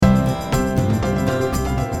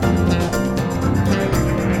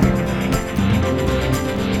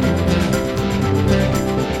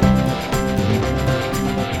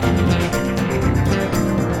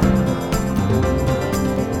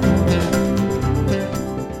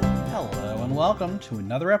welcome to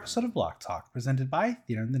another episode of Block Talk, presented by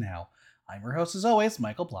Theater in the Now. I'm your host, as always,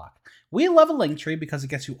 Michael Block. We love a Linktree because it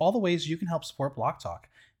gets you all the ways you can help support Block Talk.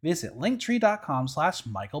 Visit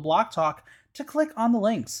linktree.com/MichaelBlockTalk to click on the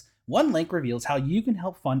links. One link reveals how you can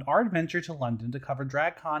help fund our adventure to London to cover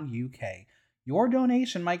DragCon UK. Your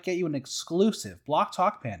donation might get you an exclusive Block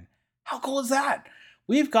Talk pin. How cool is that?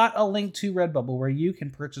 We've got a link to Redbubble where you can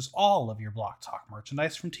purchase all of your Block Talk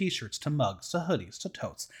merchandise, from t-shirts to mugs to hoodies to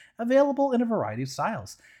totes, available in a variety of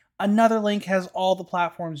styles. Another link has all the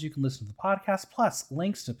platforms you can listen to the podcast, plus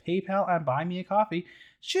links to PayPal and Buy Me a Coffee,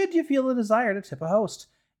 should you feel a desire to tip a host.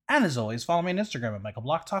 And as always, follow me on Instagram at Michael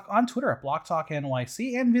Block Talk, on Twitter at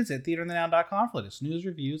BlockTalkNYC, and visit theaterinthenow.com for latest news,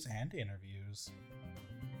 reviews, and interviews.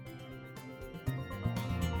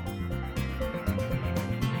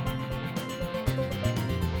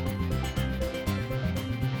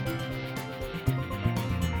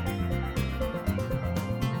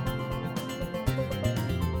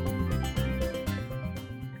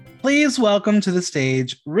 Please welcome to the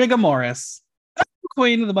stage Rigga Morris. The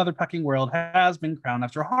queen of the motherfucking world has been crowned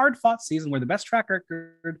after a hard-fought season where the best track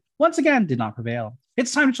record once again did not prevail.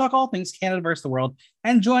 It's time to talk all things Canada versus the world,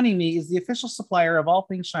 and joining me is the official supplier of all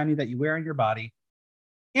things shiny that you wear on your body,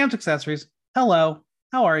 Amped Accessories. Hello,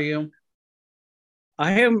 how are you?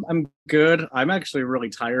 I'm good. I'm actually really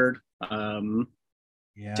tired. Taking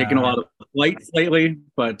a lot of flights lately,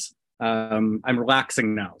 but I'm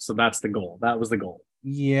relaxing now. So that's the goal. That was the goal.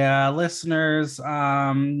 Yeah, listeners,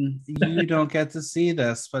 you don't get to see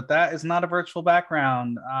this, but that is not a virtual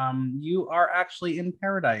background. You are actually in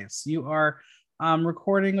paradise. You are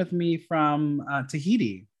recording with me from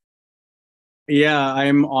Tahiti. Yeah,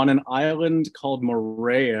 I'm on an island called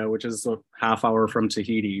Moorea, which is a half hour from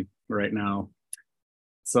Tahiti right now.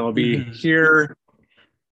 So I'll be here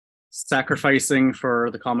sacrificing for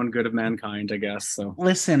the common good of mankind, I guess. So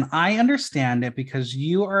listen, I understand it because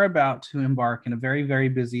you are about to embark in a very, very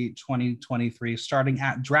busy 2023, starting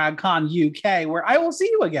at DragCon UK, where I will see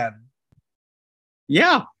you again.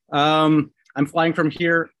 Yeah, I'm flying from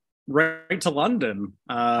here right to London.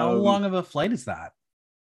 How long of a flight is that?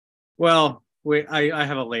 Well, I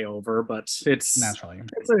have a layover, but it's naturally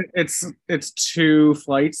it's two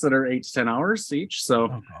flights that are 8 to 10 hours each. So,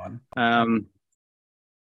 oh God.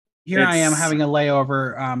 Here I am having a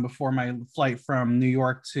layover before my flight from New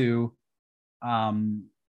York to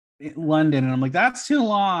London, and I'm like, that's too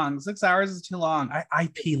long. 6 hours is too long. I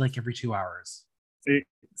pee like every 2 hours.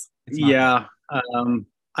 Yeah.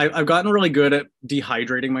 I've gotten really good at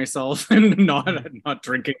dehydrating myself and not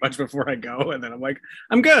drinking much before I go, and then I'm like,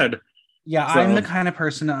 I'm good. Yeah, so, I'm the kind of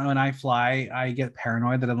person that when I fly, I get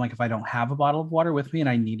paranoid that I'm like, if I don't have a bottle of water with me and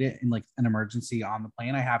I need it in like an emergency on the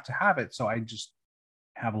plane, I have to have it. So I just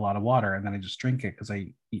have a lot of water and then I just drink it because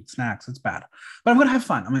I eat snacks. It's bad, but I'm gonna have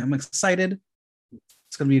fun. I'm excited.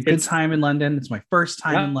 It's gonna be a good time in London. It's my first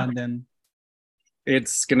time in London.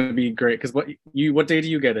 It's gonna be great because what day do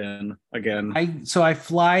you get in again? I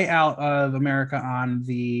fly out of America on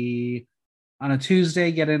a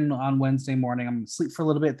Tuesday, get in on Wednesday morning. I'm gonna sleep for a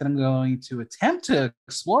little bit, then I'm going to attempt to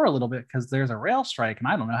explore a little bit because there's a rail strike and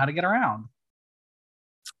I don't know how to get around.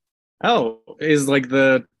 Oh, is like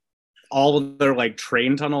all of their like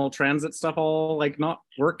train tunnel transit stuff all like not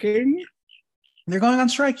working? They're going on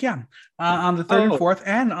strike, yeah. On the 3rd and 4th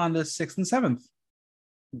and on the 6th and 7th.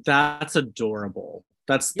 That's adorable.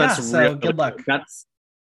 That's so good luck. That's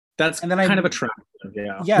and then kind of attractive,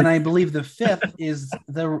 yeah. Yeah, and I believe the 5th is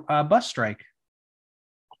the bus strike.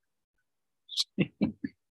 I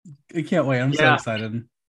can't wait. I'm so excited.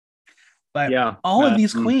 But all of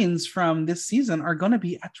these queens from this season are going to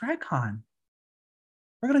be at DragCon.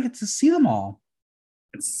 We're going to get to see them all.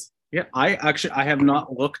 I have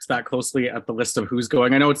not looked that closely at the list of who's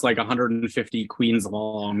going. I know it's like 150 queens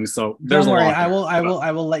long, so there's don't worry. A lot.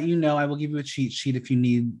 I will let you know. I will give you a cheat sheet if you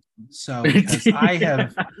need so, because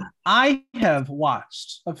I have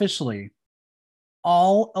watched officially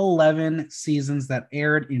all 11 seasons that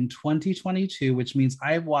aired in 2022, which means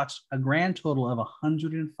I've watched a grand total of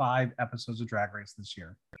 105 episodes of Drag Race this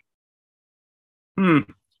year.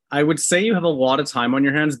 I would say you have a lot of time on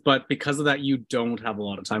your hands, but because of that, you don't have a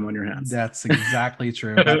lot of time on your hands. That's exactly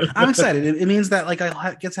true. But I'm excited. It means that like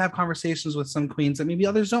I get to have conversations with some queens that maybe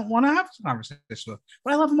others don't want to have conversations with.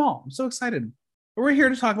 But I love them all. I'm so excited. But we're here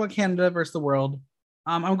to talk about Canada versus the world.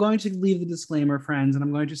 I'm going to leave the disclaimer, friends, and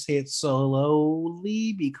I'm going to say it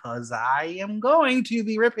slowly because I am going to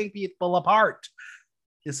be ripping people apart.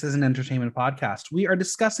 This is an entertainment podcast. We are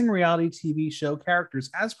discussing reality TV show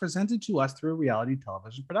characters as presented to us through a reality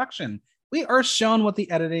television production. We are shown what the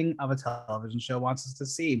editing of a television show wants us to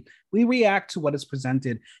see. We react to what is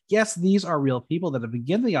presented. Yes, these are real people that have been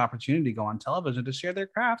given the opportunity to go on television to share their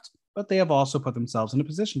craft, but they have also put themselves in a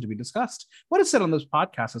position to be discussed. What is said on this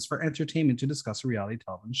podcast is for entertainment to discuss a reality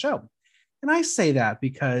television show. And I say that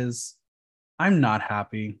because I'm not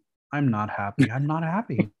happy. I'm not happy. I'm not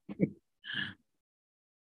happy.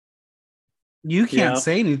 You can't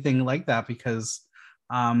say anything like that because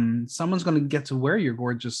someone's going to get to wear your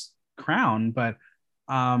gorgeous crown. But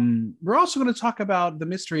we're also going to talk about the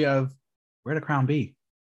mystery of where the crown be.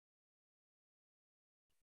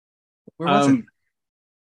 Where was it?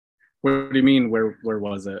 What do you mean? Where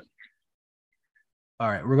was it? All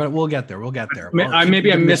right, we'll get there. We'll get there.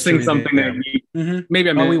 Maybe I'm missing something that maybe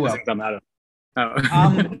I'm missing something.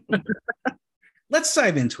 Let's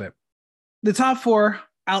dive into it. The top 4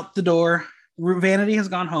 out the door. Vanity has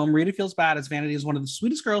gone home. Rita feels bad as Vanity is one of the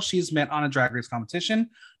sweetest girls she's met on a Drag Race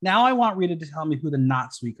competition. Now I want Rita to tell me who the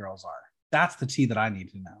not sweet girls are. That's the tea that I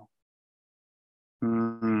need to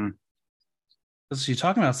know. Because she's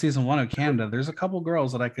talking about season 1 of Canada. There's a couple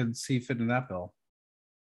girls that I could see fit in that bill.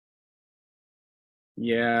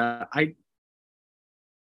 Yeah, I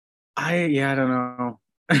don't know.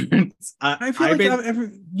 I feel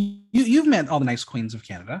like you've met all the nice queens of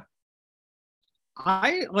Canada.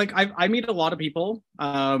 I meet a lot of people,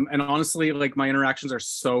 and honestly, like my interactions are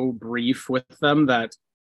so brief with them that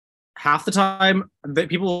half the time that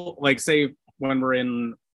people like say when we're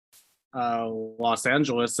in Los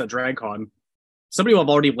Angeles at DragCon, somebody will have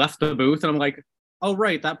already left the booth, and I'm like, oh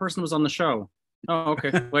right, that person was on the show. Oh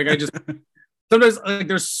okay. Like I just sometimes like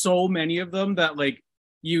there's so many of them that like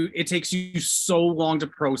it takes you so long to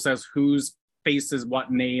process whose face is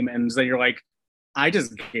what name, and then you're like, I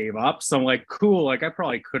just gave up. So I'm like, cool. Like I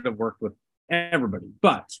probably could have worked with everybody,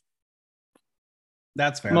 but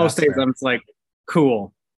that's fair. Most days I'm just like,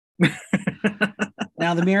 cool.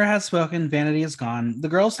 Now the mirror has spoken. Vanity is gone. The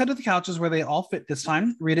girls head to the couches where they all fit this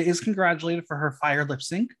time. Rita is congratulated for her fire lip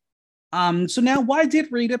sync. So now why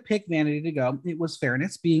did Rita pick Vanity to go? It was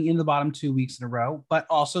fairness, being in the bottom 2 weeks in a row, but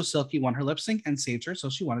also Silky won her lip sync and saved her, so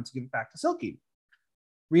she wanted to give it back to Silky.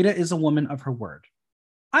 Rita is a woman of her word.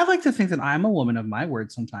 I like to think that I'm a woman of my word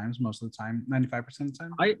sometimes, most of the time, 95% of the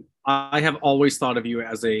time. I have always thought of you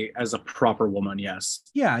as a proper woman, yes.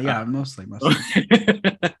 Yeah, mostly.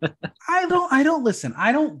 I don't listen.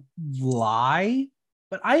 I don't lie,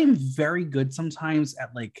 but I am very good sometimes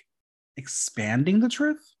at like expanding the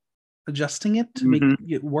truth, adjusting it to make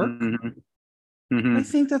it work. I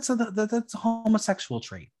think that's a homosexual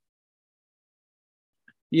trait.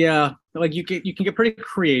 Yeah, like you can get pretty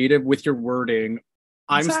creative with your wording.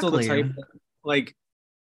 I'm still the type that, like,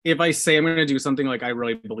 if I say I'm going to do something, like I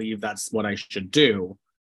really believe that's what I should do,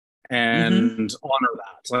 and honor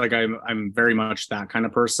that. Like I'm very much that kind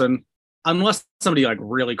of person. Unless somebody like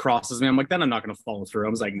really crosses me, I'm like, then I'm not going to follow through. I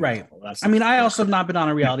was like, right. No, I mean, I also have not been on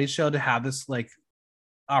a reality show to have this like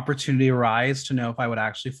opportunity arise to know if I would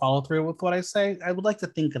actually follow through with what I say. I would like to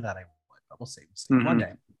think of that. I would, but we'll see. One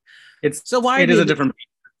day. It is a different.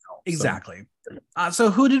 Exactly.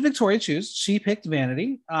 So who did Victoria choose? She picked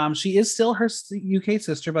Vanity. She is still her UK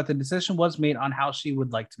sister, but the decision was made on how she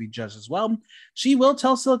would like to be judged as well. She will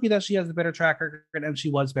tell Silky that she has the better track record and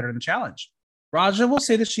she was better in the challenge. Raja will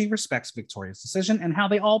say that she respects Victoria's decision and how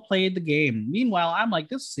they all played the game. Meanwhile, I'm like,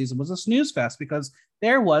 this season was a snooze fest because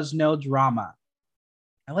there was no drama.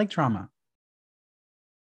 I like drama.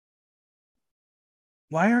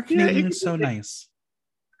 Why are Canadians so nice?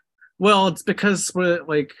 Well, it's because we're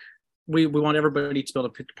like we want everybody to be able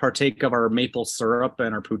to partake of our maple syrup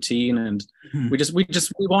and our poutine, and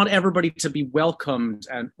we want everybody to be welcomed,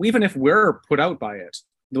 and even if we're put out by it,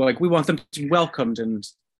 like we want them to be welcomed. And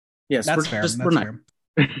yes, that's fair. We're fair.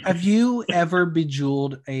 Have you ever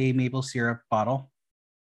bejeweled a maple syrup bottle?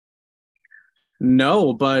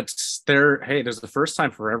 No, but there's a first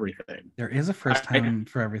time for everything. There is a first time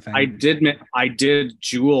for everything. I did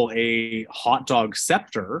jewel a hot dog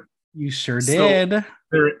scepter. You sure did.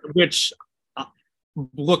 Which,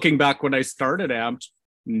 looking back when I started Amped,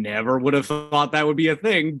 never would have thought that would be a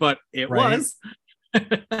thing, but it was.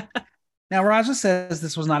 Now, Raja says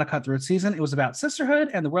this was not a cutthroat season. It was about sisterhood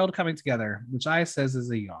and the world coming together, which I says is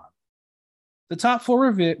a yawn. The top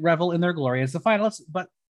 4 revel in their glory as the finalists, but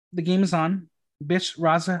the game is on. Bitch,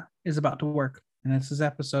 Raja is about to work, and this is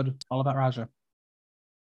episode all about Raja.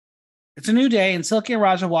 It's a new day, and Silky and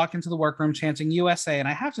Raja walk into the workroom chanting USA, and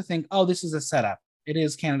I have to think, oh, this is a setup. It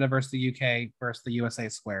is Canada versus the UK versus the USA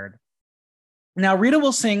squared. Now, Rita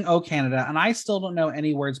will sing Oh Canada, and I still don't know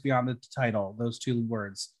any words beyond the title, those 2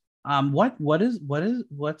 words.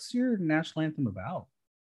 What's your national anthem about?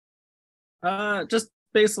 Just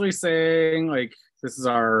basically saying like this is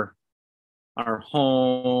our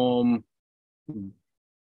home.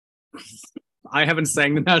 I haven't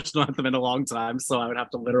sang the national anthem in a long time, so I would have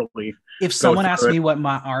to literally. If someone asked me what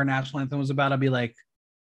our national anthem was about, I'd be like,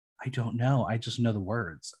 I don't know. I just know the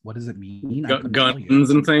words. What does it mean? Guns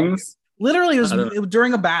and things. Literally, it was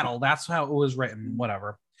during a battle. That's how it was written.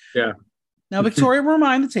 Whatever. Yeah. Now, Victoria will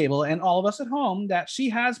remind the table and all of us at home that she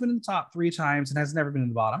has been in the top 3 times and has never been in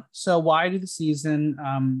the bottom. So why do the season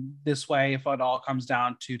this way if it all comes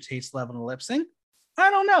down to taste level and lip sync? I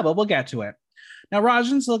don't know, but we'll get to it. Now,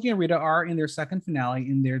 Rajan, Silky, and Rita are in their second finale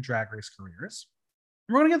in their Drag Race careers.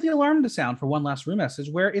 We're going to get the alarm to sound for one last room message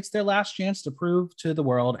where it's their last chance to prove to the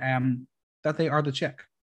world that they are the chick.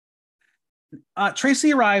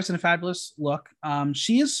 Tracy arrives in a fabulous look.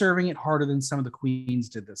 She is serving it harder than some of the queens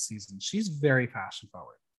did this season. She's very fashion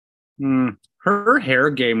forward. Her hair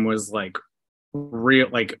game was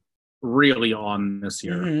really on this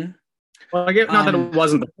year. Mm-hmm. Well, not that it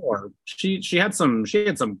wasn't before. She had some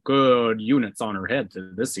good units on her head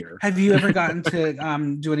this year. Have you ever gotten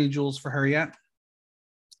to do any jewels for her yet?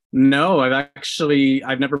 No,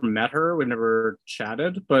 I've never met her. We've never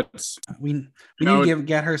chatted, but we need to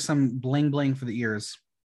get her some bling bling for the ears.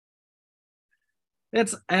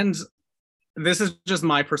 And this is just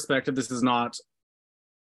my perspective. This is not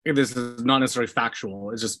necessarily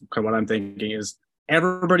factual. It's just kind of what I'm thinking is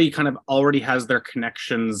everybody kind of already has their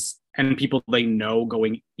connections and people they know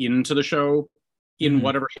going into the show in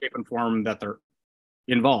whatever shape and form that they're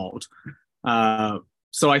involved.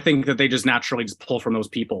 So I think that they just naturally just pull from those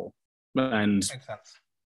people, and makes sense.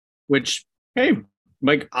 Which, hey,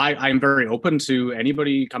 like I'm very open to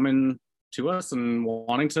anybody coming to us and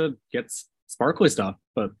wanting to get sparkly stuff.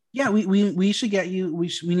 But yeah, we should get you.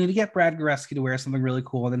 We need to get Brad Goreski to wear something really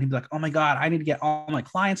cool, and then he'd be like, "Oh my god, I need to get all my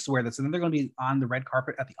clients to wear this," and then they're going to be on the red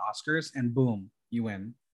carpet at the Oscars, and boom, you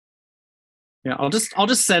win. Yeah, I'll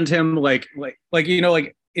just send him like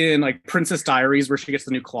in like Princess Diaries where she gets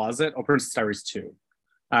the new closet. Oh, Princess Diaries 2.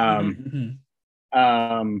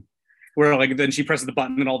 Where like then she presses the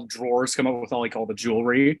button and all the drawers come up with all the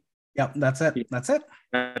jewelry. Yep, that's it.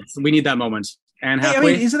 We need that moment. And hey, I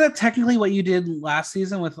mean, isn't that technically what you did last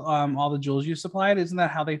season with all the jewels you supplied? Isn't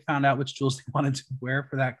that how they found out which jewels they wanted to wear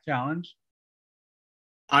for that challenge?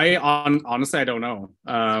 Honestly, I don't know.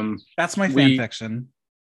 That's my fan fiction.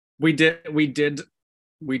 We did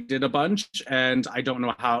a bunch, and I don't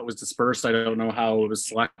know how it was dispersed. I don't know how it was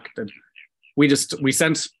selected. We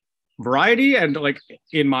sent variety, and like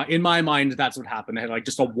in my mind, that's what happened. They had like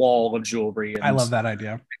just a wall of jewelry. And I love that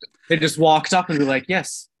idea. They just walked up and be like,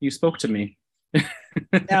 "Yes, you spoke to me."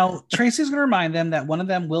 Now, Tracy's going to remind them that one of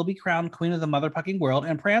them will be crowned Queen of the Motherfucking World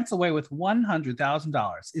and prance away with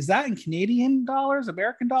 $100,000. Is that in Canadian dollars,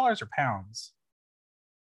 American dollars, or pounds?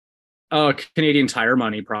 Canadian Tire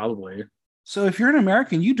money, probably. So if you're an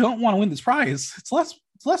American, you don't want to win this prize. It's less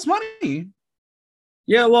money.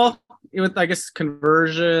 Yeah, well, I guess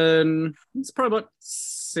conversion, it's probably about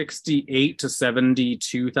 $68,000 to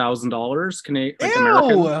 $72,000 Canadian, like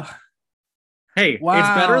American. Hey, wow. It's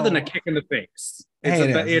better than a kick in the face.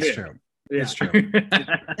 It is true. It's true.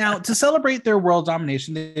 Now, to celebrate their world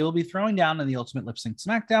domination, they will be throwing down in the Ultimate Lip Sync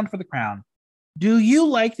Smackdown for the crown. Do you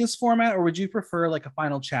like this format, or would you prefer like a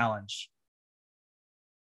final challenge?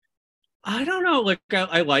 I don't know. Like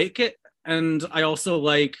I like it, and I also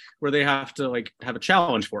like where they have to like have a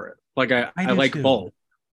challenge for it. Like I like too. Both.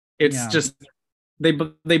 It's just they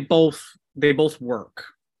both work.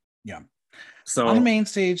 Yeah. So on the main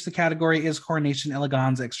stage, the category is Coronation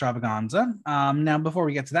Eleganza Extravaganza. Now, before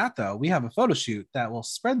we get to that, though, we have a photo shoot that will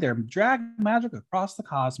spread their drag magic across the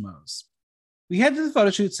cosmos. We head to the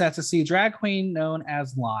photo shoot set to see drag queen known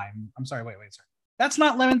as Lime. I'm sorry, wait. That's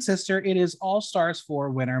not Lemon's sister. It is All Stars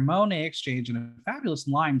 4 winner Monet X Change in a fabulous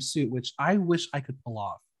lime suit, which I wish I could pull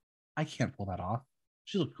off. I can't pull that off.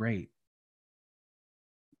 She looked great.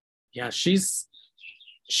 Yeah, she's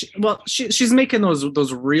making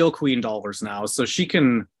those real queen dollars now, so she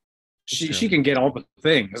can get all the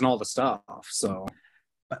things and all the stuff. So,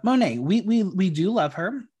 but Monet, we do love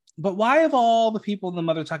her. But why of all the people in the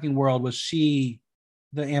mother tucking world was she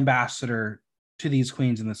the ambassador to these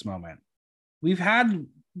queens in this moment? We've had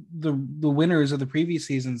the winners of the previous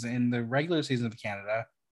seasons in the regular season of Canada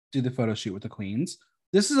do the photo shoot with the queens.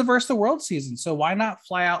 This is a Versus the World season, so why not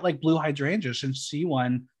fly out like Blue Hydrangea since she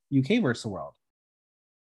won UK Versus the World?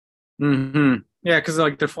 Mm-hmm. Yeah, because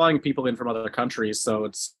like they're flying people in from other countries, so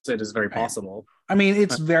it is very possible. I mean,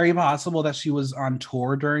 it's very possible that she was on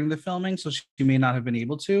tour during the filming, so she may not have been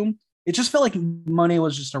able to. It just felt like Monet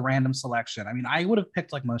was just a random selection. I mean, I would have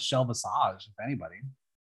picked like Michelle Visage, if anybody.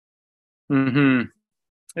 Mm-hmm.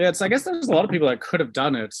 Yeah, I guess there's a lot of people that could have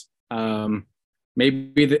done it.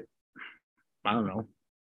 Maybe the I don't know.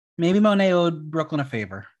 Maybe Monet owed Brooklyn a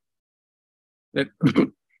favor. It,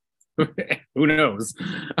 who knows?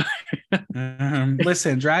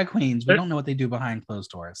 Listen, drag queens, we don't know what they do behind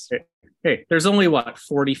closed doors. Hey, there's only what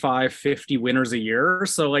 45, 50 winners a year,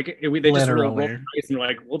 so like they just roll dice and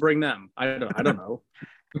like we'll bring them. I don't know.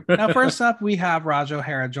 Now, first up, we have Raja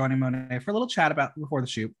O'Hara joining Monet for a little chat about before the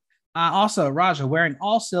shoot. Also, Raja wearing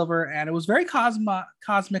all silver, and it was very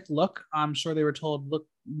cosmic look. I'm sure they were told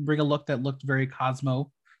bring a look that looked very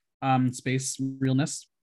Cosmo, space realness.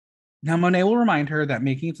 Now, Monet will remind her that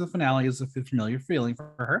making it to the finale is a familiar feeling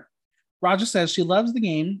for her. Raja says she loves the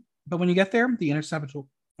game, but when you get there, the interceptor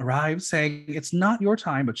arrives saying it's not your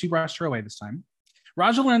time, but she brushed her away this time.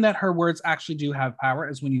 Raja learned that her words actually do have power,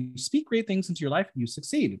 as when you speak great things into your life, you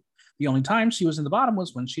succeed. The only time she was in the bottom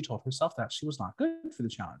was when she told herself that she was not good for the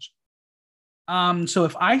challenge. So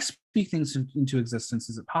if I speak things into existence,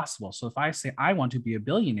 is it possible? So if I say I want to be a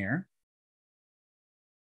billionaire,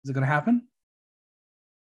 is it going to happen?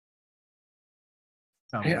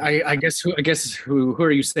 I guess who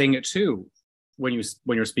are you saying it to when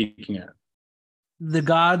you're speaking it? The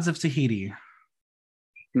gods of Tahiti.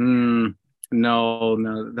 No,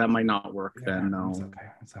 that might not work. Yeah, then no,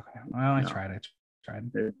 it's okay. Well, I tried.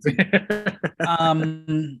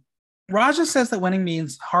 Raja says that winning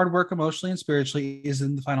means hard work emotionally and spiritually is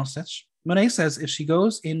in the final stitch. Monet says if she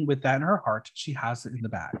goes in with that in her heart, she has it in the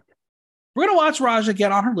bag. We're going to watch Raja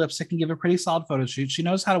get on her lipstick and give a pretty solid photo shoot. She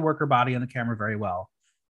knows how to work her body and the camera very well.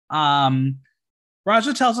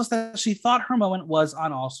 Raja tells us that she thought her moment was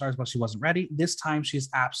on All Stars, but she wasn't ready. This time, she's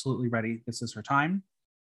absolutely ready. This is her time.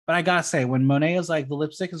 But I gotta say, when Monet is like, the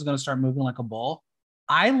lipstick is going to start moving like a bull,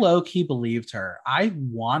 I low-key believed her. I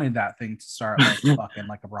wanted that thing to start like fucking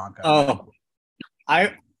like a Bronco. Oh,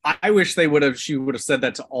 I wish she would have said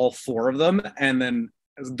that to all four of them, and then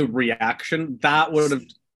the reaction that would have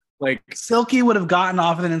like Silky would have gotten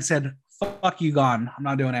off of it and said, "Fuck you, gone. I'm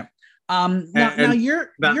not doing it." Now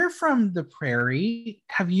you're from the prairie.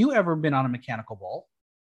 Have you ever been on a mechanical bull?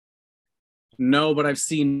 No, but I've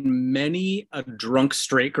seen many drunk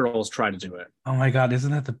straight girls try to do it. Oh my god,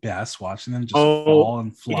 isn't that the best? Watching them just fall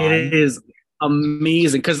and fly. It is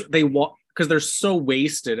amazing because they're so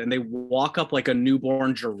wasted and they walk up like a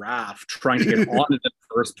newborn giraffe trying to get on in the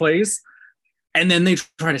first place, and then they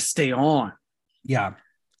try to stay on. Yeah,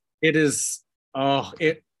 it is. Oh,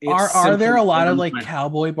 are there a lot of like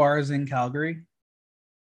cowboy bars in Calgary?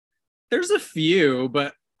 There's a few,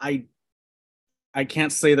 but I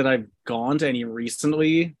can't say that I've gone to any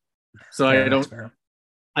recently, so I don't.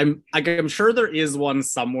 I'm sure there is one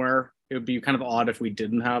somewhere. It would be kind of odd if we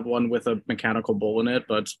didn't have one with a mechanical bull in it,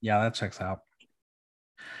 but yeah, that checks out.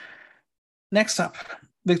 Next up,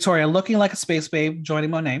 Victoria looking like a space babe joining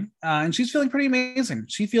Monet, and she's feeling pretty amazing.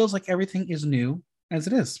 She feels like everything is new as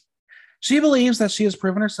it is. She believes that she has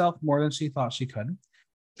proven herself more than she thought she could.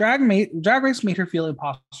 Drag Race made her feel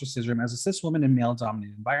imposter syndrome as a cis woman in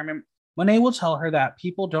male-dominated environment. Monet will tell her that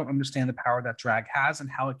people don't understand the power that drag has and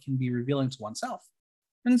how it can be revealing to oneself.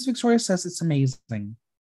 And as Victoria says, it's amazing.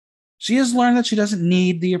 She has learned that she doesn't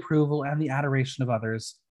need the approval and the adoration of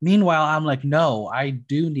others. Meanwhile, I'm like, no, I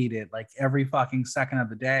do need it like every fucking second of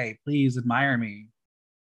the day. Please admire me.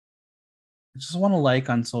 I just want to like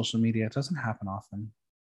on social media. It doesn't happen often.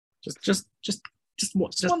 Just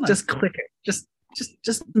click it. Just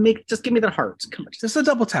give me the heart. Come on. Just a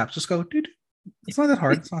double tap. Just go, dude. It's not that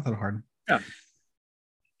hard. It's not that hard. Yeah.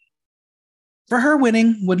 For her,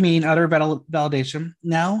 winning would mean utter validation.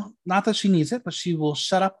 Now, not that she needs it, but she will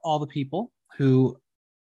shut up all the people who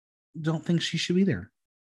don't think she should be there.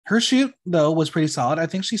 Her shoot, though, was pretty solid. I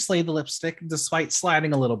think she slayed the lipstick despite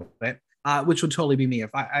sliding a little bit, which would totally be me.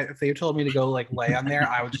 If they told me to go like lay on there,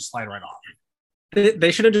 I would just slide right off.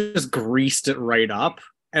 They should have just greased it right up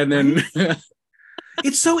and then.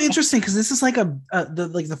 It's so interesting because this is like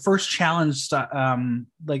the first challenge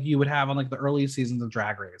like you would have on like the early seasons of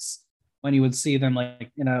Drag Race when you would see them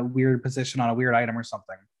like in a weird position on a weird item or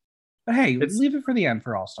something. But hey, leave it for the end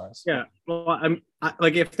for All Stars. Yeah, well,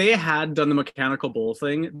 like if they had done the mechanical bull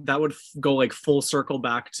thing, that would go like full circle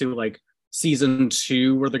back to like season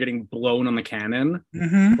 2 where they're getting blown on the cannon.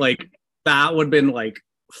 Mm-hmm. Like that would have been like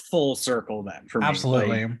full circle then for me.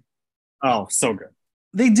 Absolutely. Like, oh, so good.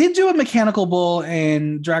 They did do a mechanical bull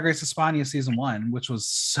in Drag Race España season 1, which was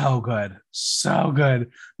so good. So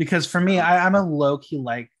good. Because for me, I'm a low-key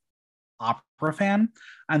like opera fan,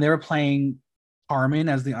 and they were playing Carmen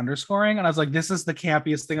as the underscoring, and I was like, this is the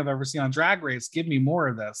campiest thing I've ever seen on Drag Race. Give me more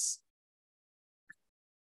of this.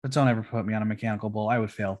 But don't ever put me on a mechanical bull. I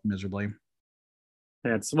would fail miserably.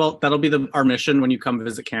 That'll be our mission when you come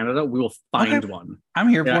visit Canada. We will find one. I'm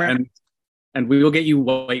here for it. And we will get you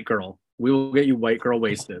white girl. We will get you white girl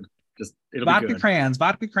wasted. It'll vodka be good.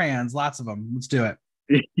 Vodka crayons, lots of them. Let's do it.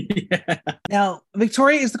 Yeah. Now,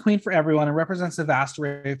 Victoria is the queen for everyone and represents a vast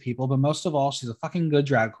array of people, but most of all, she's a fucking good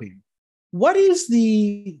drag queen. What is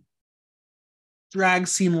the drag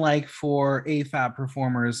scene like for AFAB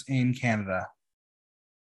performers in Canada?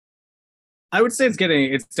 I would say it's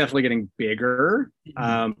definitely getting bigger.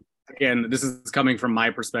 Again, this is coming from my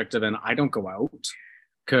perspective, and I don't go out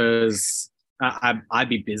because I'd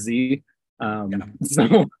be busy.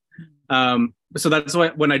 So that's why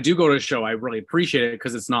when I do go to a show, I really appreciate it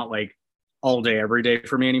because it's not like all day, every day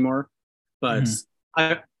for me anymore. But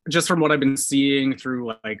I just from what I've been seeing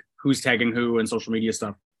through like who's tagging who and social media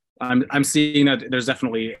stuff, I'm seeing that there's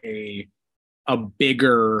definitely a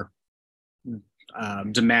bigger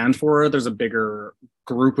demand for it. There's a bigger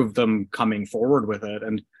group of them coming forward with it,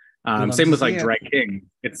 and same with like Drag King.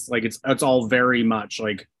 It's all very much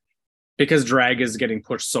like because drag is getting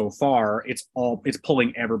pushed so far, it's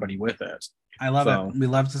pulling everybody with it. I love it. We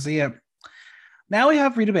love to see it. Now we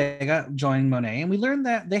have Rita Baga joining Monet, and we learned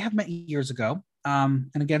that they have met years ago.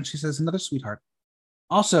 And again, she says another sweetheart.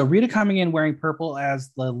 Also, Rita coming in wearing purple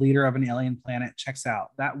as the leader of an alien planet checks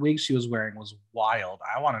out. That wig she was wearing was wild.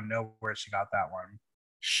 I want to know where she got that one.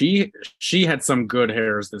 She had some good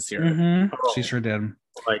hairs this year. She sure did.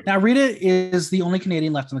 Now, Rita is the only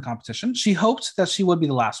Canadian left in the competition. She hoped that she would be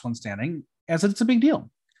the last one standing, as it's a big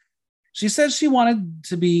deal. She said she wanted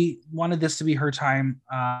this to be her time,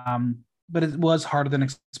 but it was harder than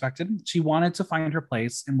expected. She wanted to find her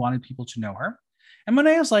place and wanted people to know her. And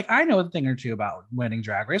Monet was like, I know a thing or two about winning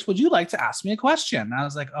Drag Race. Would you like to ask me a question? And I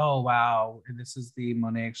was like, oh, wow. This is the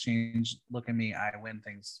Monet Exchange. Look at me. I win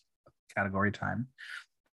things category time.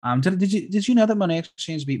 Did you know that Monet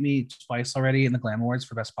Exchange beat me twice already in the Glam Awards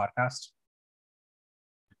for Best Podcast?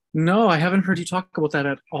 No, I haven't heard you talk about that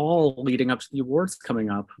at all leading up to the awards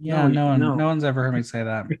coming up. Yeah, no one's ever heard me say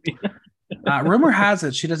that. Rumor has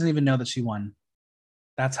it she doesn't even know that she won.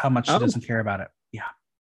 That's how much she doesn't care about it. Yeah.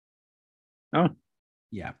 Oh.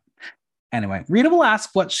 Yeah. Anyway, Rita will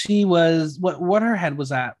ask what her head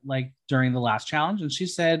was at like during the last challenge, and she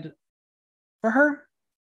said for her,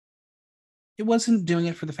 it wasn't doing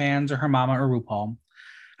it for the fans or her mama or RuPaul.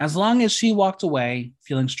 As long as she walked away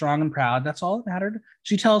feeling strong and proud, that's all that mattered.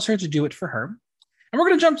 She tells her to do it for her. And we're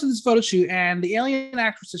going to jump to this photo shoot, and the alien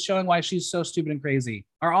actress is showing why she's so stupid and crazy.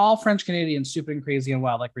 Are all French Canadians stupid and crazy and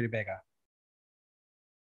wild like Rita Baga?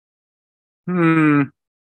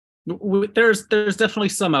 There's definitely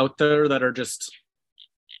some out there that are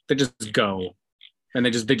they just go and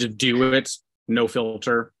they just do it, no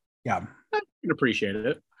filter. Yeah, I can appreciate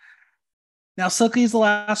it. Now, Silky is the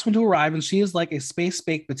last one to arrive, and she is like a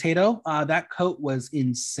space-baked potato. That coat was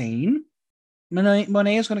insane.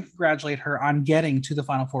 Monet is going to congratulate her on getting to the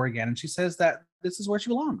Final Four again, and she says that this is where she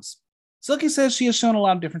belongs. Silky says she has shown a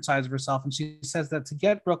lot of different sides of herself, and she says that to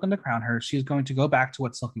get Brooklyn to crown her, she's going to go back to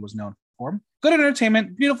what Silky was known for. Good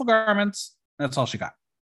entertainment, beautiful garments. That's all she got.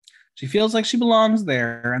 She feels like she belongs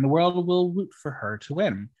there, and the world will root for her to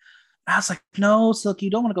win. I was like, no, Silky,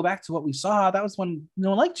 you don't want to go back to what we saw. That was when no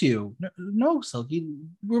one liked you. No, Silky,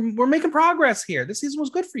 we're making progress here. This season was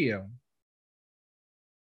good for you.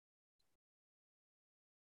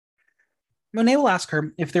 Monet will ask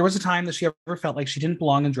her if there was a time that she ever felt like she didn't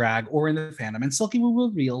belong in drag or in the fandom, and Silky will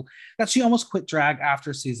reveal that she almost quit drag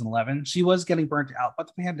after season 11. She was getting burnt out, but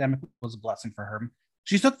the pandemic was a blessing for her.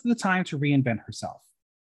 She took the time to reinvent herself.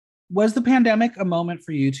 Was the pandemic a moment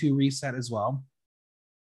for you to reset as well?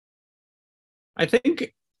 I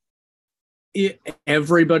think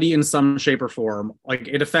everybody in some shape or form, like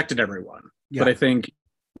it affected everyone. Yeah. But I think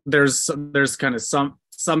there's kind of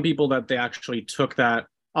some people that they actually took that.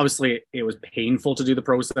 Obviously, it was painful to do the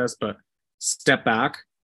process, but step back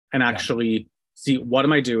and actually see what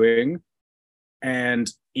am I doing, and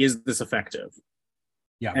is this effective?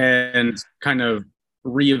 Yeah, and kind of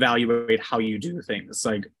reevaluate how you do things.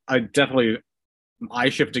 Like I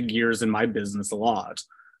shifted gears in my business a lot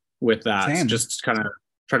with that. Same. Just kind of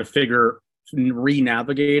try to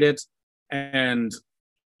re-navigate it. And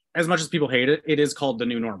as much as people hate it, it is called the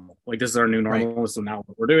new normal. Like this is our new normal. Right. So now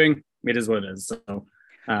what we're doing, it is what it is. So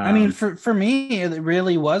I mean, for me, it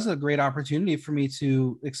really was a great opportunity for me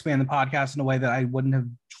to expand the podcast in a way that I wouldn't have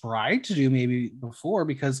tried to do maybe before,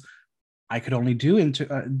 because I could only do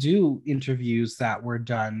interviews that were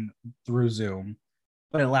done through Zoom,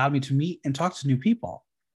 but it allowed me to meet and talk to new people.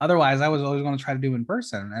 Otherwise, I was always going to try to do in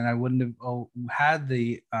person, and I wouldn't have had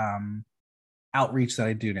the outreach that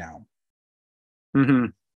I do now. Mm-hmm.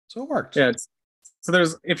 So it worked. Yeah. So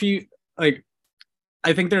there's, if you like,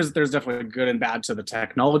 I think there's definitely good and bad to the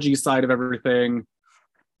technology side of everything.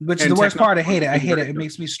 Which is the worst part. I hate it. I hate it. It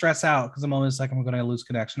makes me stress out because I'm always like, I'm going to lose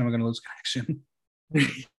connection. I'm going to lose connection.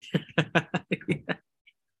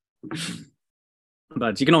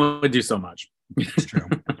 But you can only do so much. It's true.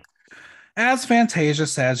 As Fantasia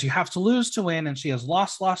says, you have to lose to win, and she has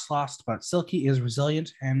lost, but Silky is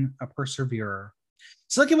resilient and a perseverer.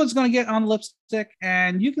 Silky was going to get on the lipstick,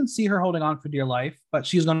 and you can see her holding on for dear life, but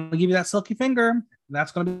she's going to give you that silky finger.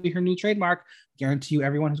 That's going to be her new trademark. Guarantee you,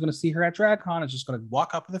 everyone who's going to see her at DragCon is just going to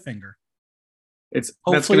walk up with a finger.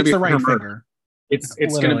 Hopefully it's the right finger. It's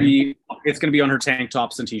going to be on her tank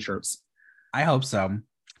tops and t-shirts. I hope so.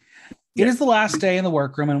 It is the last day in the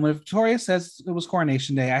workroom, and when Victoria says it was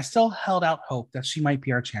coronation day, I still held out hope that she might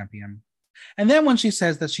be our champion. And then when she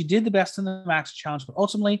says that she did the best in the Max Challenge, but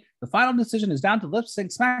ultimately the final decision is down to Lip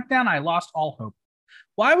Sync SmackDown, I lost all hope.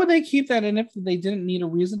 Why would they keep that in if they didn't need a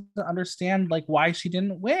reason to understand like why she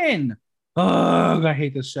didn't win? Ugh, I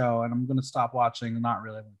hate this show, and I'm going to stop watching and not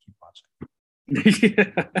really going to keep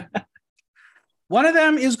watching. One of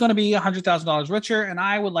them is going to be $100,000 richer, and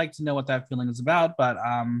I would like to know what that feeling is about, but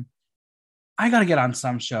I got to get on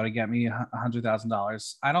some show to get me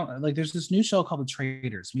 $100,000. I don't like, there's this new show called The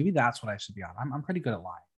Traders. Maybe that's what I should be on. I'm pretty good at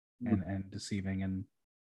lying and deceiving and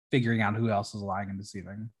figuring out who else is lying and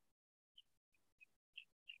deceiving.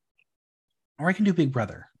 Or I can do Big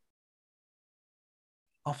Brother.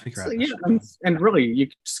 I'll figure out. Yeah, and really, you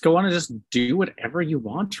just go on and just do whatever you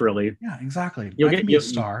want, really. Yeah, exactly. You'll get a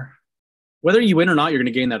star. Whether you win or not, you're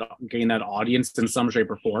going to gain that audience in some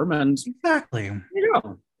shape or form. And exactly. You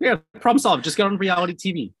know, yeah, problem solved. Just get on reality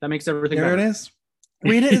TV. That makes everything better. It is.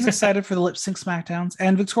 Rita is excited for the lip sync SmackDowns,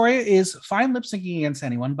 and Victoria is fine lip syncing against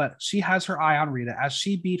anyone, but she has her eye on Rita as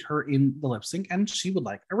she beat her in the lip sync, and she would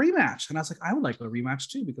like a rematch. And I was like, I would like a rematch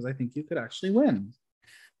too, because I think you could actually win.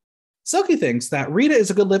 Silky thinks that Rita is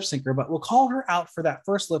a good lip syncer, but will call her out for that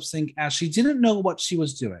first lip sync as she didn't know what she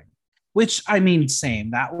was doing. Which, I mean,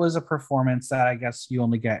 same. That was a performance that I guess you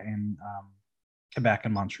only get in Quebec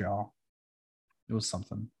and Montreal. It was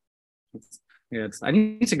something. Yeah, I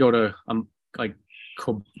need to go to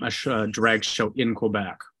a drag show in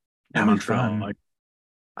Quebec and Montreal. Like,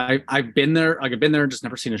 I've been there. Like, I've been there and just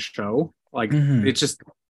never seen a show. Like, it's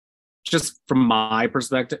just from my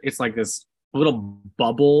perspective, it's like this little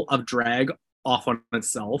bubble of drag off on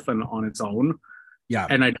itself and on its own. Yeah,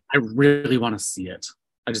 and I really want to see it.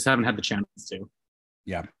 I just haven't had the chance to.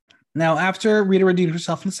 Yeah. Now, after Rita redeemed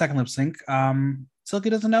herself in the second lip sync,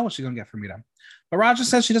 Silky doesn't know what she's going to get from Rita. But Raja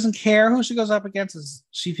says she doesn't care who she goes up against, as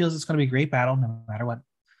she feels it's going to be a great battle no matter what.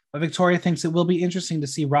 But Victoria thinks it will be interesting to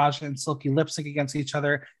see Raja and Silky lip sync against each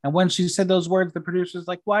other. And when she said those words, the producer's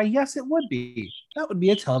like, why, yes, it would be. That would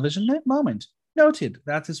be a television moment. Noted.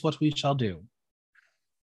 That is what we shall do.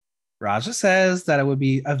 Raja says that it would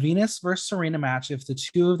be a Venus versus Serena match if the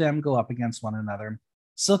two of them go up against one another.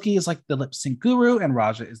 Silky is like the lip sync guru, and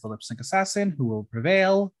Raja is the lip sync assassin who will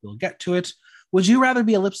prevail. We'll get to it. Would you rather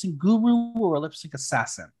be a lip sync guru or a lip sync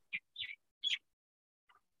assassin?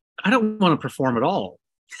 I don't want to perform at all.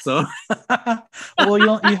 So, well,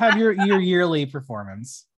 you have your yearly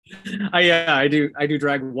performance. I do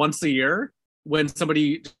drag once a year when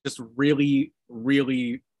somebody just really,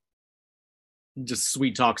 really just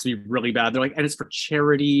sweet talks me really bad. They're like, and it's for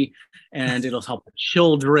charity, and it'll help the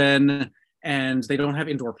children. And they don't have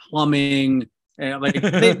indoor plumbing, and like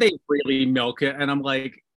they really milk it. And I'm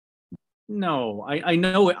like, no, I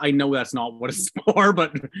know that's not what it's for,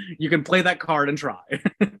 but you can play that card and try.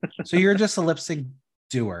 So you're just a lip sync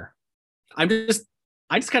doer. I just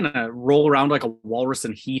kind of roll around like a walrus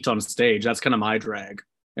in heat on stage. That's kind of my drag.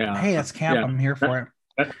 Yeah. Hey, that's camp. Yeah. I'm here for it.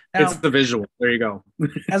 Now, it's the visual. There you go.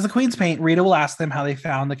 As the Queen's paint, Rita will ask them how they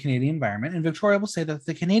found the Canadian environment, and Victoria will say that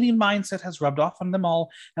the Canadian mindset has rubbed off on them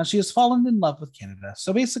all, and she has fallen in love with Canada.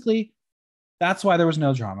 So basically, that's why there was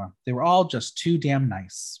no drama. They were all just too damn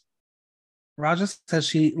nice. Raja says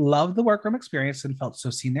she loved the workroom experience and felt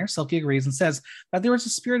so seen there. Silky agrees and says that there was a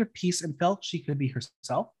spirit of peace and felt she could be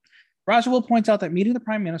herself. Raja will point out that meeting the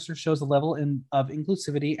Prime Minister shows a level of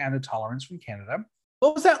inclusivity and a tolerance from Canada.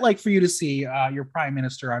 What was that like for you to see your Prime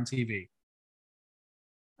Minister on TV?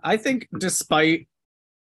 I think, despite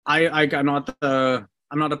I'm not a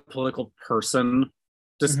political person.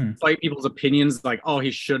 Despite people's opinions, like, oh, he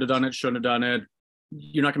should have done it, shouldn't have done it.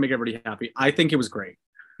 You're not gonna make everybody happy. I think it was great.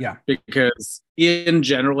 Yeah, because in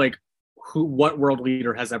general, like, what world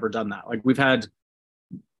leader has ever done that? Like, we've had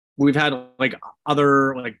like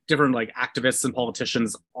other like different like activists and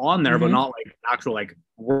politicians on there, but not like actual like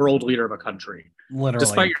world leader of a country. Literally,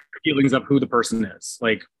 despite your feelings of who the person is.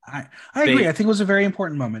 Like, I agree. I think it was a very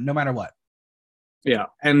important moment, no matter what. Yeah,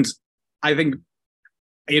 and I think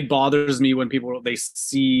it bothers me when people they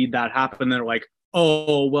see that happen. They're like,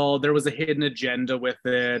 oh, well, there was a hidden agenda with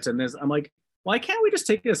it, and this. I'm like, why can't we just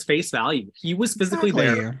take it as face value? He was physically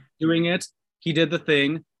there doing it. He did the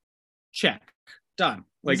thing. Check. Done.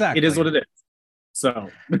 Like it is what it is. So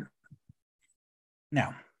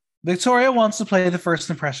now, Victoria wants to play the first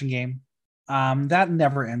impression game. That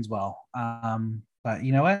never ends well. But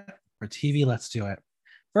you know what? For TV, let's do it.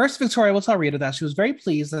 First, Victoria will tell Rita that she was very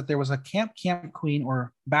pleased that there was a camp queen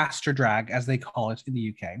or bastard drag, as they call it in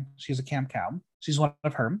the UK. She's a camp cow. She's one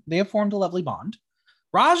of her. They have formed a lovely bond.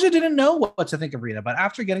 Raja didn't know what to think of Rita, but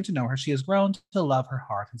after getting to know her, she has grown to love her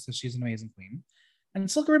heart and says she's an amazing queen. And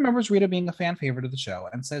Silky remembers Rita being a fan favorite of the show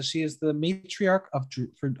and says she is the matriarch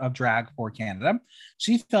of drag for Canada.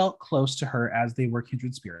 She felt close to her as they were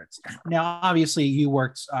kindred spirits. Now, obviously, you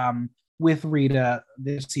worked with Rita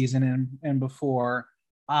this season and before.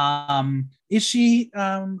 Is she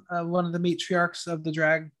one of the matriarchs of the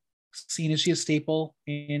drag scene? Is she a staple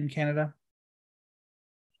in Canada?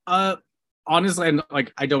 Honestly, and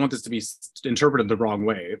like I don't want this to be interpreted the wrong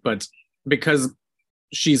way, but because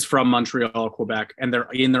she's from Montreal, Quebec, and they're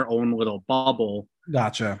in their own little bubble.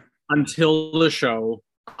 Gotcha. Until the show,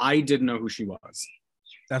 I didn't know who she was.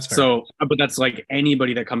 That's fair. So, but that's like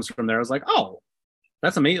anybody that comes from there. I was like, oh,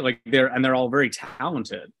 that's amazing. Like they're all very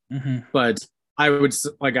talented. Mm-hmm. But I would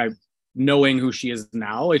knowing who she is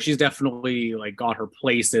now, like she's definitely like got her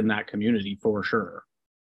place in that community for sure.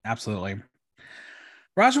 Absolutely.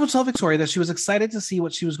 Raja will tell Victoria that she was excited to see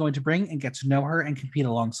what she was going to bring and get to know her and compete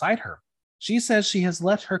alongside her. She says she has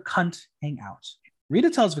let her cunt hang out. Rita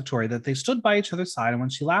tells Victoria that they stood by each other's side, and when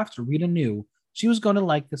she laughed, Rita knew she was going to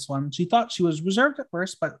like this one. She thought she was reserved at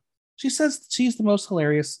first, but she says she's the most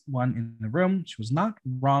hilarious one in the room. She was not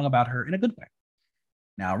wrong about her in a good way.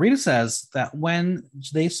 Now, Rita says that when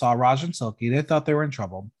they saw Raja and Silky, they thought they were in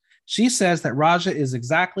trouble. She says that Raja is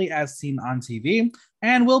exactly as seen on TV,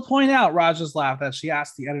 and will point out Raja's laugh that she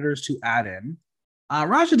asked the editors to add in.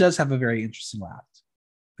 Raja does have a very interesting laugh.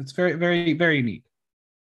 It's very, very, very neat.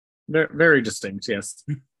 Very, very distinct, yes.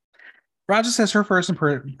 Raja says her first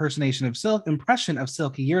impression of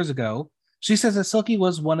Silky years ago. She says that Silky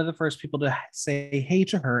was one of the first people to say hey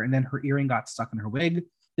to her, and then her earring got stuck in her wig.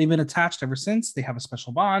 They've been attached ever since. They have a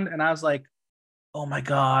special bond. And I was like, oh my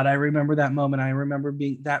God, I remember that moment. I remember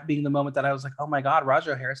being the moment that I was like, oh my God,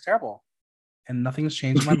 Raja O'Hara is terrible. And nothing has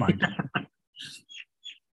changed in my mind.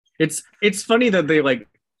 It's funny that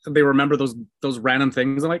they remember those random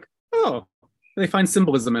things. I'm like, oh, they find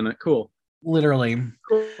symbolism in it. Cool. Literally.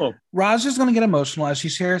 Cool. Raja's going to get emotional as she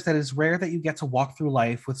shares that it's rare that you get to walk through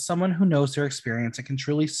life with someone who knows their experience and can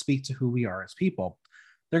truly speak to who we are as people.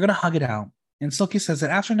 They're going to hug it out. And Silky says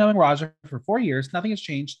that after knowing Raja for 4 years, nothing has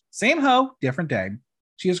changed. Same hoe, different day.